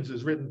Galatians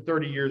is written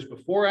 30 years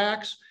before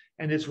Acts,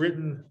 and it's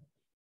written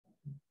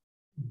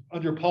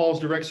under Paul's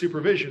direct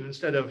supervision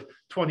instead of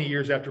 20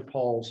 years after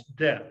Paul's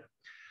death.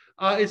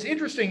 It's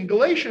interesting, in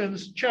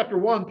Galatians chapter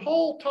 1,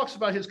 Paul talks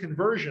about his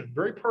conversion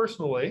very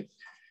personally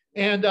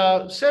and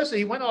says that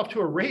he went off to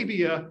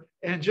Arabia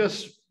and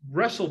just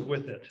wrestled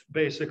with it,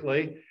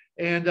 basically.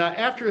 And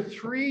after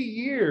 3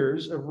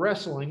 years of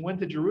wrestling, went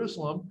to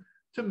Jerusalem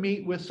to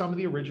meet with some of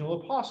the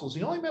original apostles.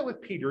 He only met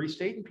with Peter. He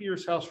stayed in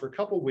Peter's house for a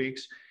couple of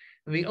weeks.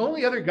 And the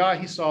only other guy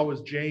he saw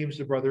was James,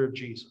 the brother of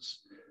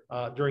Jesus,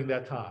 during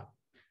that time.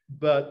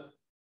 But,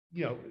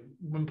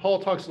 when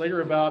Paul talks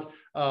later about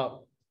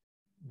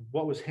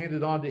what was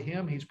handed on to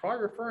him, he's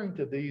probably referring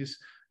to these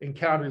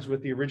encounters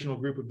with the original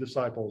group of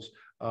disciples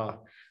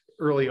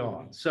early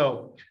on.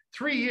 So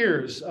 3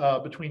 years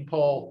between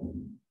Paul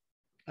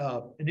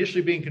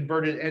initially being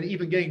converted and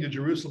even getting to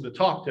Jerusalem to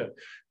talk to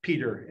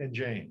Peter and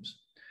James.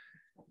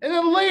 And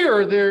then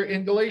later there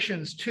in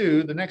Galatians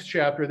 2, the next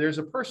chapter, there's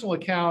a personal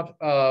account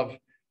of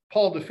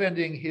Paul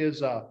defending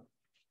his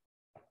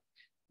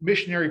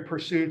missionary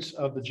pursuits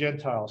of the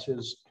Gentiles,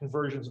 his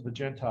conversions of the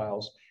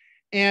Gentiles.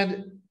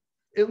 And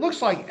it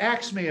looks like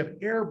Acts may have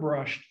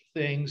airbrushed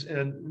things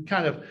and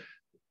kind of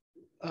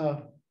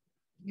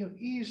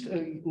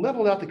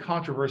leveled out the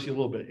controversy a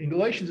little bit. In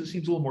Galatians, it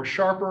seems a little more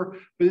sharper,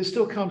 but it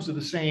still comes to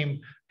the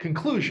same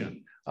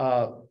conclusion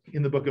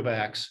in the book of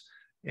Acts.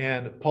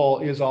 And Paul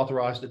is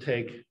authorized to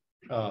take.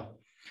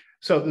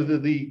 So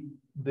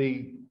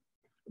the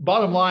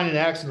bottom line in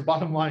Acts and the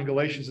bottom line in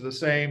Galatians are the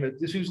same.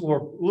 It seems a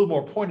little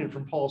more pointed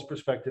from Paul's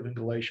perspective in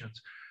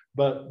Galatians,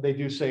 but they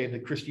do say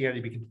that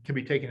Christianity can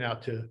be taken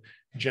out to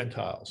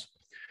Gentiles.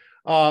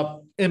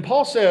 And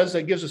Paul says,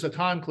 that gives us a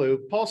time clue,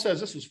 Paul says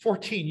this was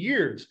 14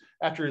 years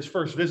after his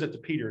first visit to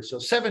Peter, so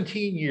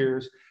 17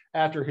 years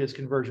after his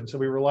conversion. So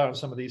we rely on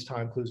some of these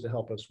time clues to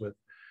help us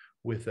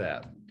with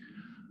that.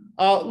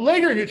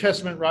 Later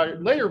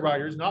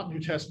writers, not New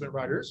Testament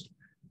writers,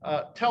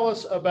 tell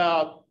us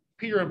about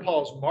Peter and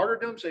Paul's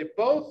martyrdoms. They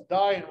both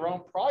die in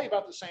Rome probably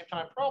about the same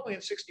time, probably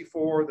in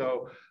 64,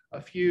 though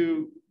a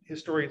few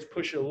historians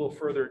push it a little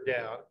further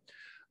down.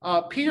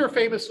 Peter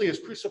famously is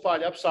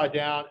crucified upside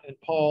down and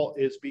Paul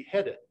is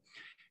beheaded.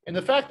 And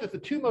the fact that the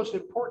two most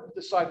important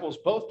disciples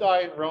both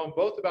die in Rome,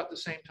 both about the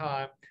same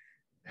time,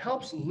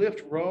 helps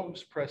lift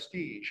Rome's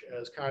prestige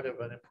as kind of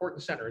an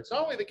important center. It's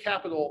not only the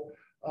capital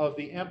of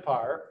the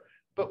empire,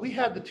 but we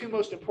had the two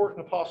most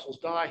important apostles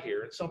die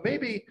here. And so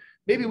maybe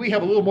we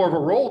have a little more of a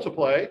role to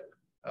play.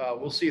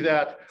 We'll see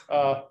that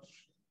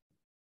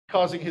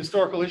causing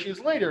historical issues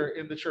later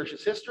in the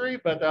church's history.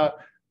 But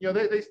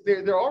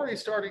they're already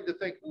starting to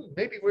think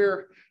maybe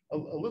we're a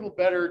little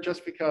better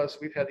just because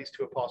we've had these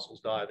two apostles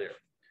die there.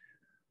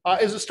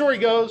 As the story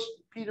goes,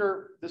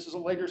 Peter, this is a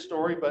later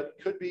story, but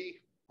could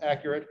be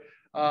accurate.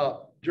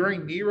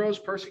 During Nero's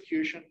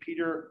persecution,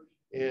 Peter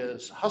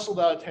is hustled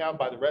out of town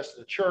by the rest of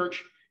the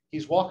church.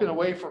 He's walking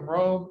away from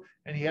Rome,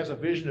 and he has a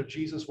vision of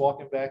Jesus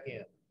walking back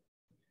in.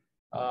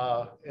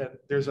 And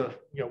there's a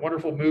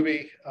wonderful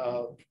movie,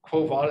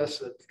 Quo Vadis,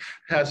 that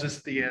has this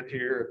at the end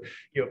here.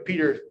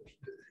 Peter,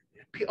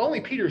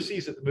 only Peter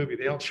sees it in the movie.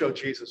 They don't show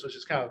Jesus, which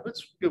is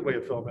it's a good way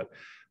to film it.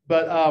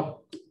 But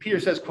Peter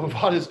says, Quo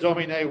Vadis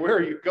Domine, where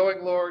are you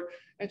going, Lord?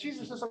 And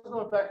Jesus says, I'm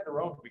going back to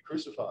Rome to be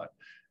crucified.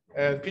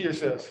 And Peter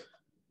says,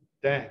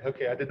 dang,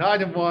 okay, I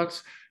denied him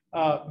once.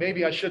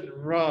 Maybe I shouldn't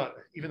run.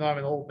 Even though I'm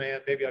an old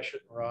man, maybe I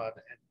shouldn't run.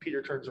 And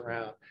Peter turns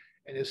around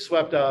and is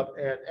swept up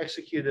and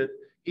executed.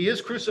 He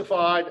is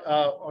crucified in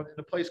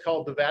a place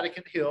called the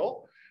Vatican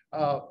Hill,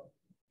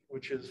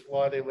 which is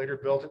why they later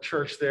built a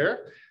church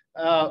there.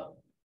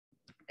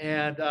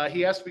 And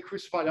he has to be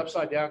crucified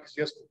upside down because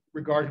he has to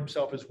regard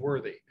himself as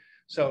worthy.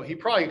 So he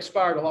probably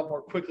expired a lot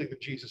more quickly than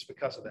Jesus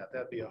because of that.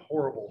 That'd be a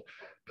horrible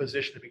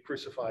position to be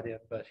crucified in,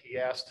 but he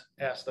asked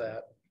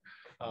that.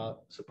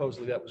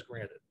 Supposedly that was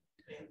granted.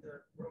 And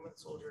the Roman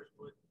soldiers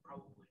would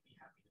probably be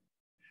happy.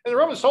 And the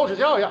Roman soldiers,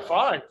 oh yeah,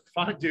 fine,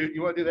 dude.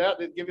 You want to do that?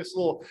 They'd give us a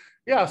little,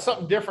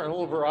 something different, a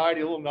little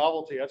variety, a little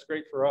novelty. That's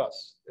great for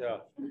us. Yeah.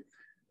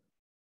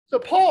 So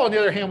Paul, on the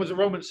other hand, was a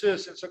Roman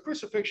citizen. So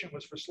crucifixion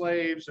was for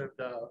slaves and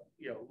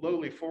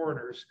lowly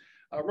foreigners.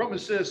 Roman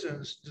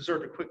citizens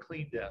deserved a quick,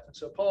 clean death. And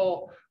so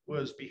Paul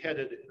was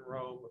beheaded in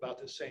Rome about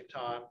the same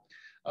time.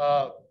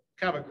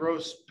 Kind of a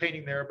gross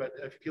painting there, but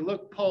if you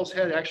look, Paul's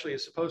head actually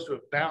is supposed to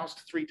have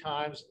bounced 3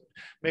 times,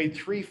 made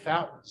 3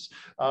 fountains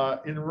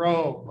in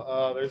Rome.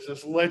 There's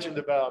this legend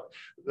about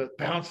the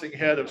bouncing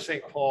head of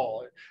St.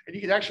 Paul. And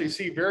you can actually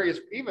see there's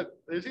even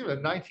a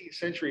 19th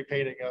century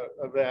painting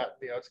of that.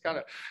 It's kind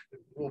of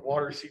a little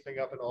water seeping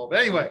up and all. But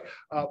anyway,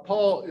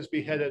 Paul is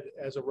beheaded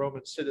as a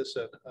Roman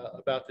citizen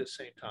about this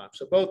same time.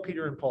 So both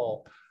Peter and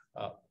Paul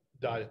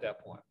died at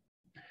that point.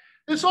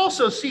 This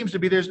also seems to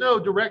be, there's no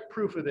direct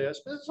proof of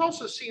this, but this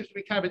also seems to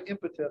be kind of an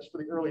impetus for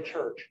the early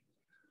church.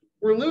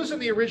 We're losing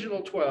the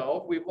original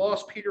 12. We've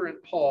lost Peter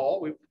and Paul.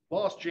 We've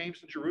lost James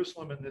in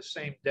Jerusalem in this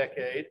same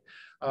decade.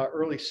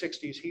 Early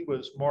 60s, he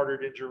was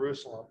martyred in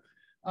Jerusalem.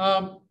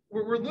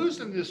 We're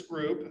losing this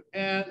group.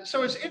 And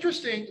so it's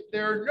interesting,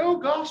 there are no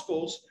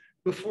gospels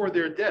before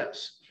their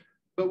deaths.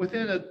 But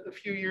within a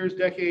few years,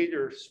 decade,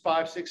 or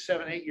 5, 6,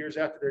 7, 8 years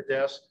after their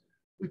deaths,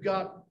 we've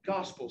got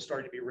gospels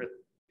starting to be written.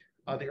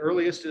 The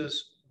earliest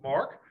is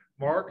Mark.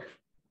 Mark,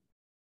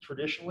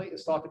 traditionally,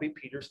 is thought to be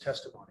Peter's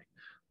testimony.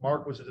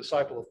 Mark was a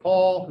disciple of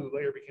Paul, who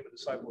later became a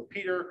disciple of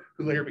Peter,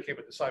 who later became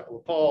a disciple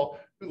of Paul,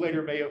 who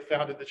later may have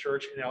founded the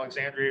church in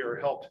Alexandria or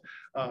helped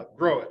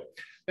grow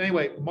it.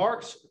 Anyway,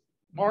 Mark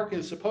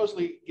is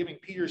supposedly giving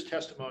Peter's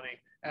testimony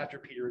after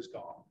Peter is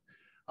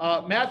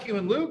gone. Matthew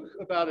and Luke,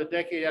 about a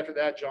decade after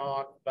that.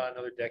 John, about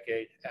another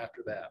decade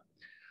after that.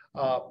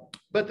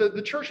 But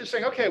the church is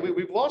saying, okay,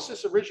 we've lost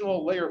this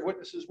original layer of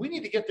witnesses. We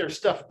need to get their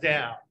stuff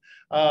down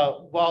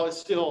while it's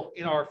still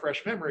in our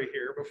fresh memory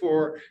here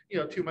before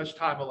too much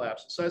time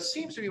elapses. So it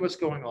seems to be what's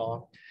going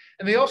on.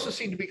 And they also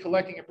seem to be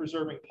collecting and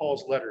preserving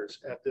Paul's letters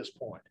at this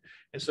point.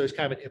 And so it's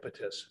kind of an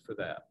impetus for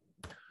that.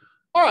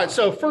 All right,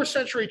 so first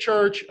century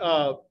church,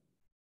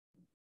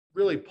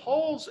 really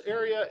Paul's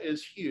area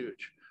is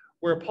huge.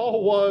 Where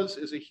Paul was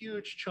is a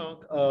huge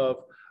chunk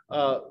of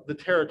the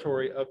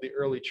territory of the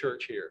early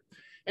church here.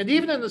 And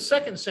even in the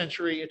second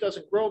century, it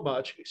doesn't grow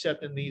much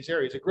except in these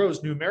areas. It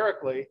grows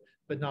numerically,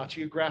 but not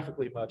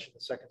geographically much in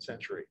the second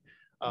century.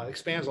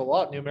 Expands a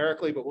lot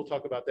numerically, but we'll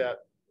talk about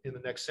that in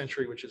the next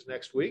century, which is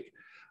next week.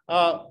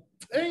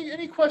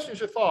 Any questions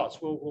or thoughts?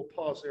 We'll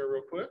pause there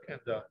real quick.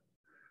 And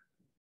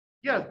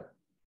yeah.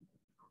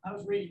 I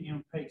was reading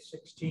on page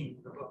 16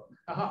 of the book,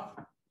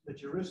 the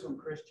Jerusalem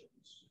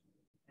Christians,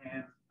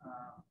 and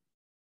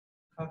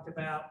talked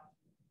about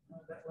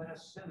that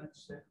last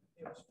sentence that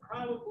it was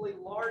probably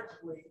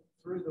largely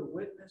through the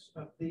witness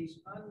of these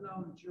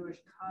unknown Jewish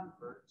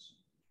converts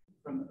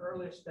from the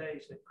earliest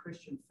days that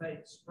Christian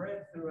faith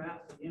spread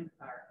throughout the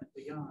empire and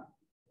beyond.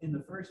 In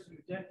the first few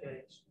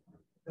decades,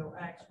 though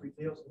Acts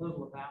reveals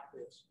little about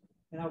this.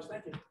 And I was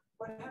thinking,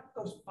 what happened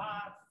to those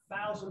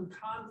 5,000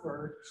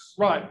 converts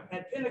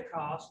at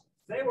Pentecost?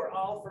 They were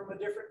all from a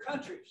different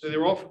countries. So they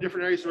were all from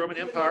different areas of the Roman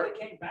Empire. When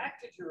they came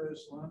back to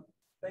Jerusalem,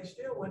 they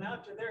still went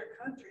out to their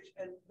countries,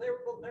 and they're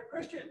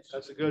Christians.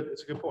 That's a good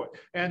point.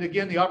 And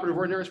again, the operative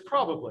word there is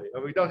probably.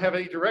 We don't have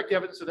any direct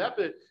evidence of that,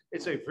 but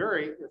it's a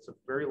very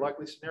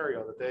likely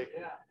scenario that they.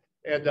 Yeah.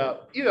 And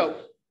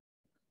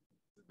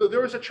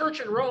there was a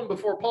church in Rome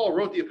before Paul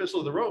wrote the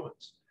Epistle of the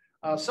Romans.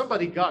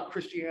 Somebody got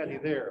Christianity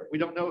there. We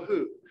don't know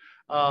who.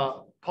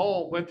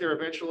 Paul went there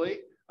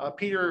eventually.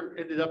 Peter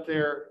ended up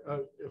there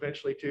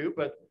eventually too,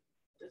 but.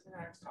 Doesn't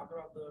Acts talk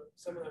about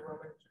some of the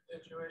Roman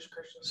Jewish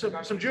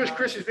Christians? Some Jewish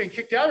Christians being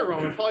kicked out of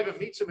Rome, and Paul even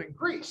meets them in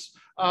Greece.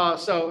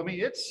 So I mean,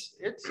 it's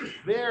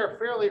there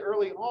fairly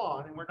early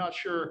on, and we're not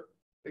sure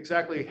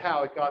exactly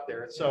how it got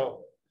there. And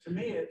so to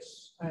me,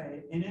 it's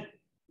a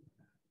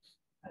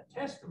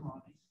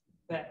testimony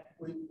that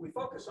we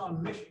focus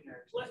on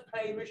missionaries. Let's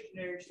pay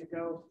missionaries to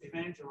go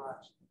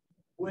evangelize.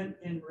 When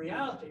in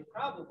reality,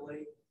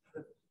 probably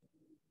the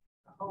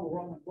whole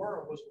Roman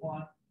world was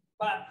won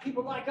by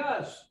people like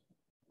us,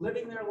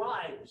 living their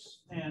lives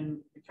and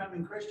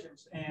becoming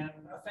Christians and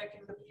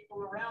affecting the people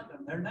around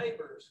them, their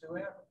neighbors,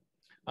 whoever.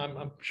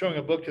 I'm showing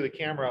a book to the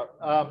camera.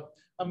 I'm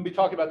going to be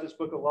talking about this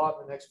book a lot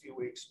in the next few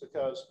weeks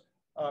because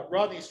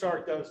Rodney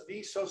Stark does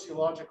the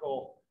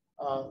sociological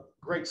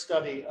great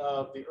study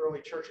of the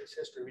early church's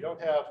history. We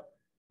don't have,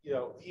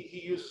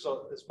 he uses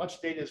as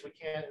much data as we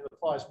can and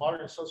applies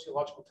modern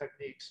sociological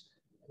techniques.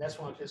 And that's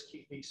one of his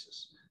key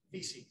theses,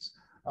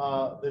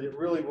 that it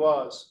really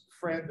was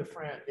friend to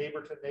friend,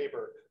 neighbor to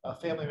neighbor,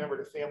 family member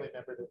to family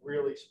member that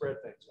really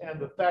spread things. And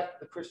the fact that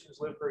the Christians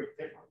lived very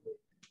differently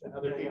than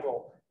other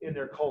people in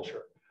their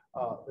culture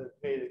that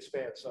made it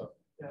expand. So,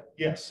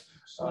 yes.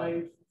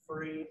 Slave,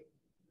 free,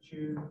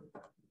 Jew,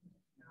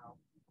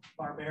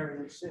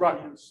 barbarian, Scythian,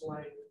 right.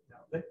 Slave.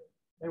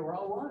 They were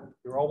all one.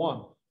 They were all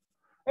one.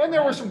 And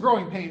there were some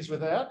growing pains with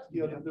that.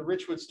 The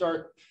rich would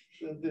start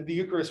the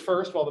Eucharist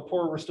first while the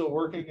poor were still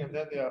working, and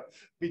then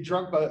be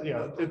drunk by,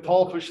 and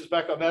Paul pushes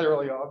back on that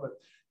early on. But,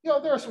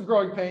 there are some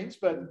growing pains,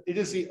 but it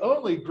is the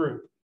only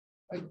group.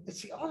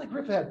 It's the only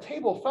group that had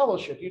table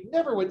fellowship. You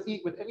never would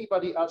eat with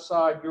anybody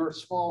outside your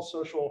small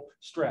social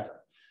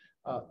strata.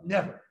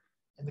 Never.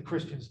 And the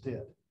Christians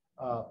did.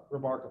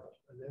 Remarkable.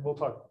 And we'll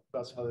talk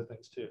about some other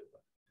things too.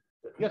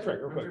 Yes, right,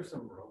 real quick. There's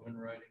some Roman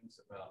writings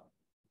about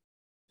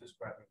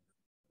describing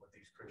what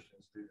these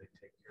Christians do. They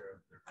take care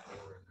of their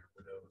poor and their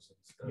widows and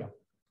stuff.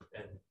 Yeah.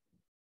 And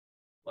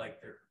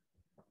like they're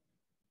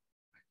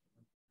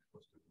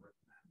supposed to work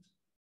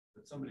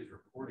that somebody's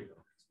reporting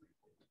on these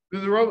people.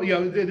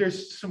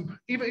 There's some,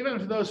 even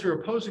to those who are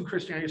opposing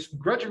Christianity, some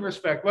grudging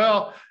respect.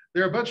 Well,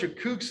 they're a bunch of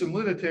kooks and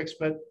lunatics,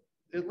 but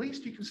at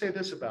least you can say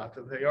this about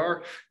them. They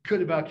are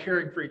good about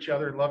caring for each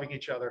other and loving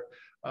each other.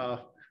 Of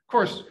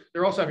course,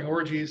 they're also having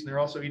orgies and they're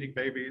also eating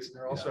babies and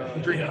they're also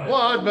drinking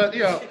blood, but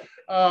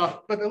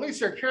but at least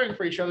they're caring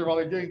for each other while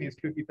they're doing these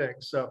kooky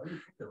things. So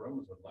the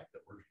Romans would like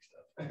the orgy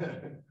stuff.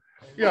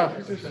 Yeah.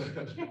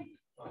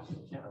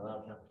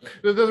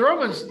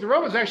 The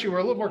Romans actually were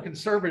a little more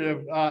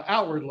conservative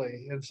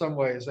outwardly in some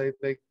ways.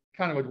 They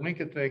kind of would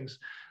wink at things.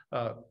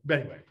 But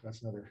anyway,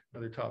 that's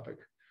another topic.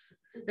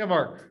 Yeah,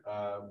 Mark.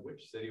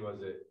 Which city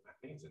was it? I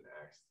think it's in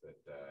Acts that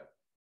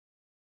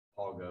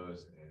Paul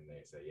goes and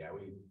they say, yeah,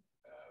 we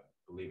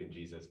believe in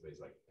Jesus, but he's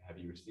like, have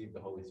you received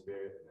the Holy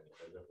Spirit? And then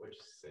he says, which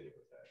city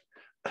was that?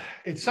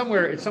 It's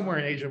somewhere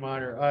in Asia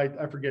Minor.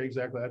 I forget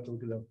exactly. I have to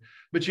look it up.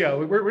 But yeah,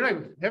 we're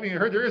not having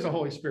heard there is a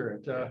Holy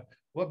Spirit.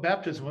 What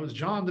baptism? What was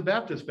John the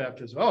Baptist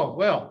baptism? Oh,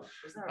 well.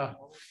 Is there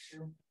Apollos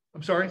too?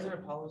 I'm sorry? Is there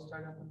Apollos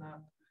tied up in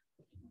that?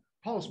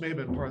 Apollos may have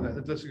been part of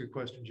that. That's a good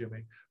question,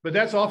 Jimmy. But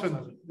that's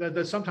often,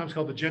 that's sometimes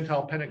called the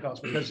Gentile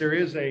Pentecost because there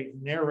is a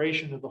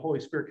narration of the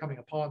Holy Spirit coming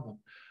upon them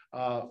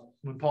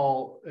when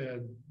Paul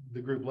and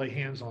the group lay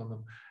hands on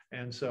them.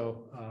 And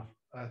so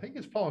I think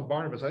it's Paul and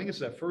Barnabas. I think it's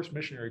that first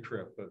missionary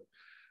trip, but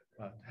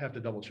have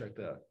to double check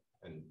that.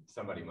 And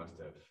somebody must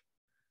have,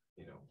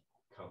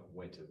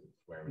 went to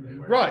wherever they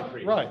were.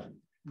 Right.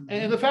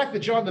 And the fact that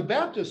John the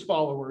Baptist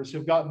followers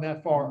have gotten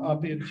that far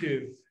up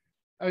into,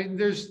 I mean,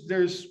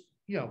 there's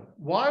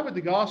why would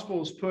the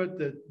Gospels put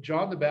that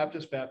John the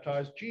Baptist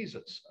baptized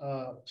Jesus?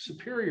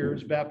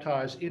 Superiors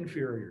baptize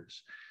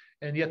inferiors.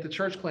 And yet the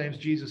church claims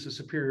Jesus is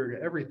superior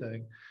to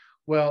everything.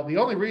 Well, the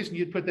only reason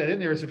you'd put that in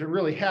there is if it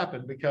really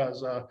happened,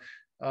 because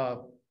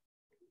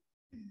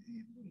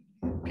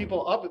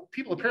people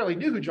apparently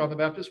knew who John the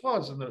Baptist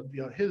was, and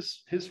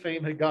his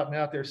fame had gotten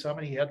out there some,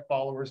 and he had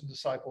followers and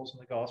disciples in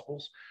the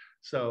Gospels.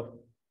 So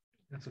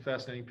that's a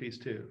fascinating piece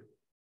too.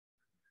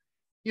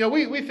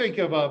 We think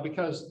of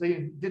because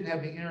they didn't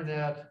have the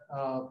internet,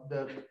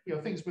 that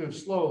things moved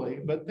slowly,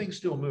 but things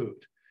still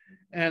moved.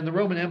 And the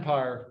Roman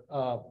Empire,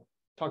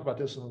 talk about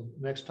this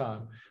next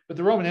time, but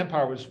the Roman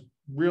Empire was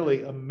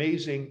really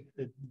amazingly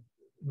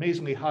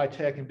high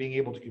tech in being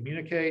able to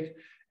communicate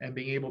and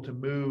being able to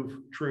move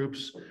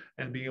troops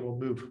and being able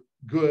to move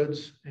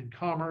goods and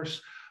commerce.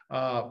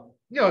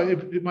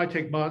 It might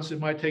take months. You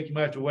might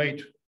have to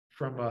wait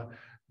from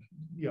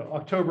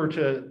October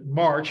to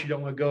March. You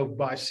don't want to go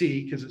by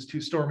sea because it's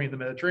too stormy in the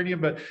Mediterranean,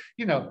 but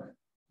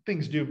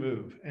things do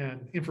move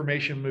and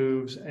information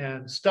moves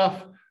and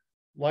stuff.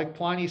 Like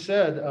Pliny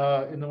said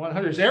in the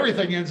 100s,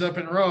 everything ends up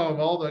in Rome.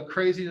 All the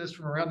craziness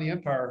from around the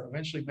empire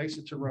eventually makes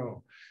it to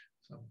Rome.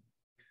 So,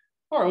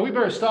 all right, we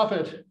better stop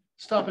it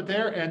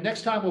there. And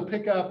next time we'll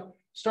pick up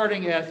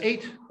starting at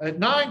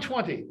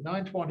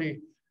 9:20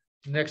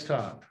 next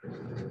time.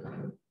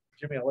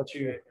 Jimmy, I'll let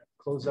you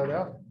close that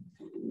out.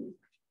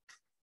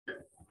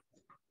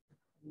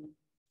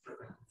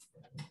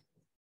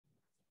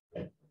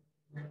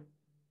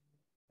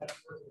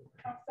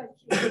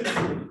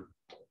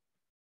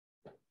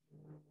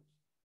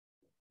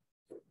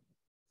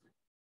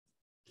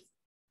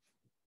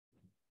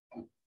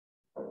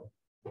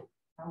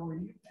 How are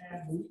you?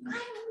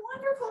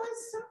 wonderful.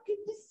 It's so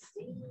good to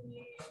see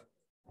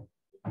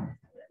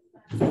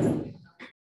you.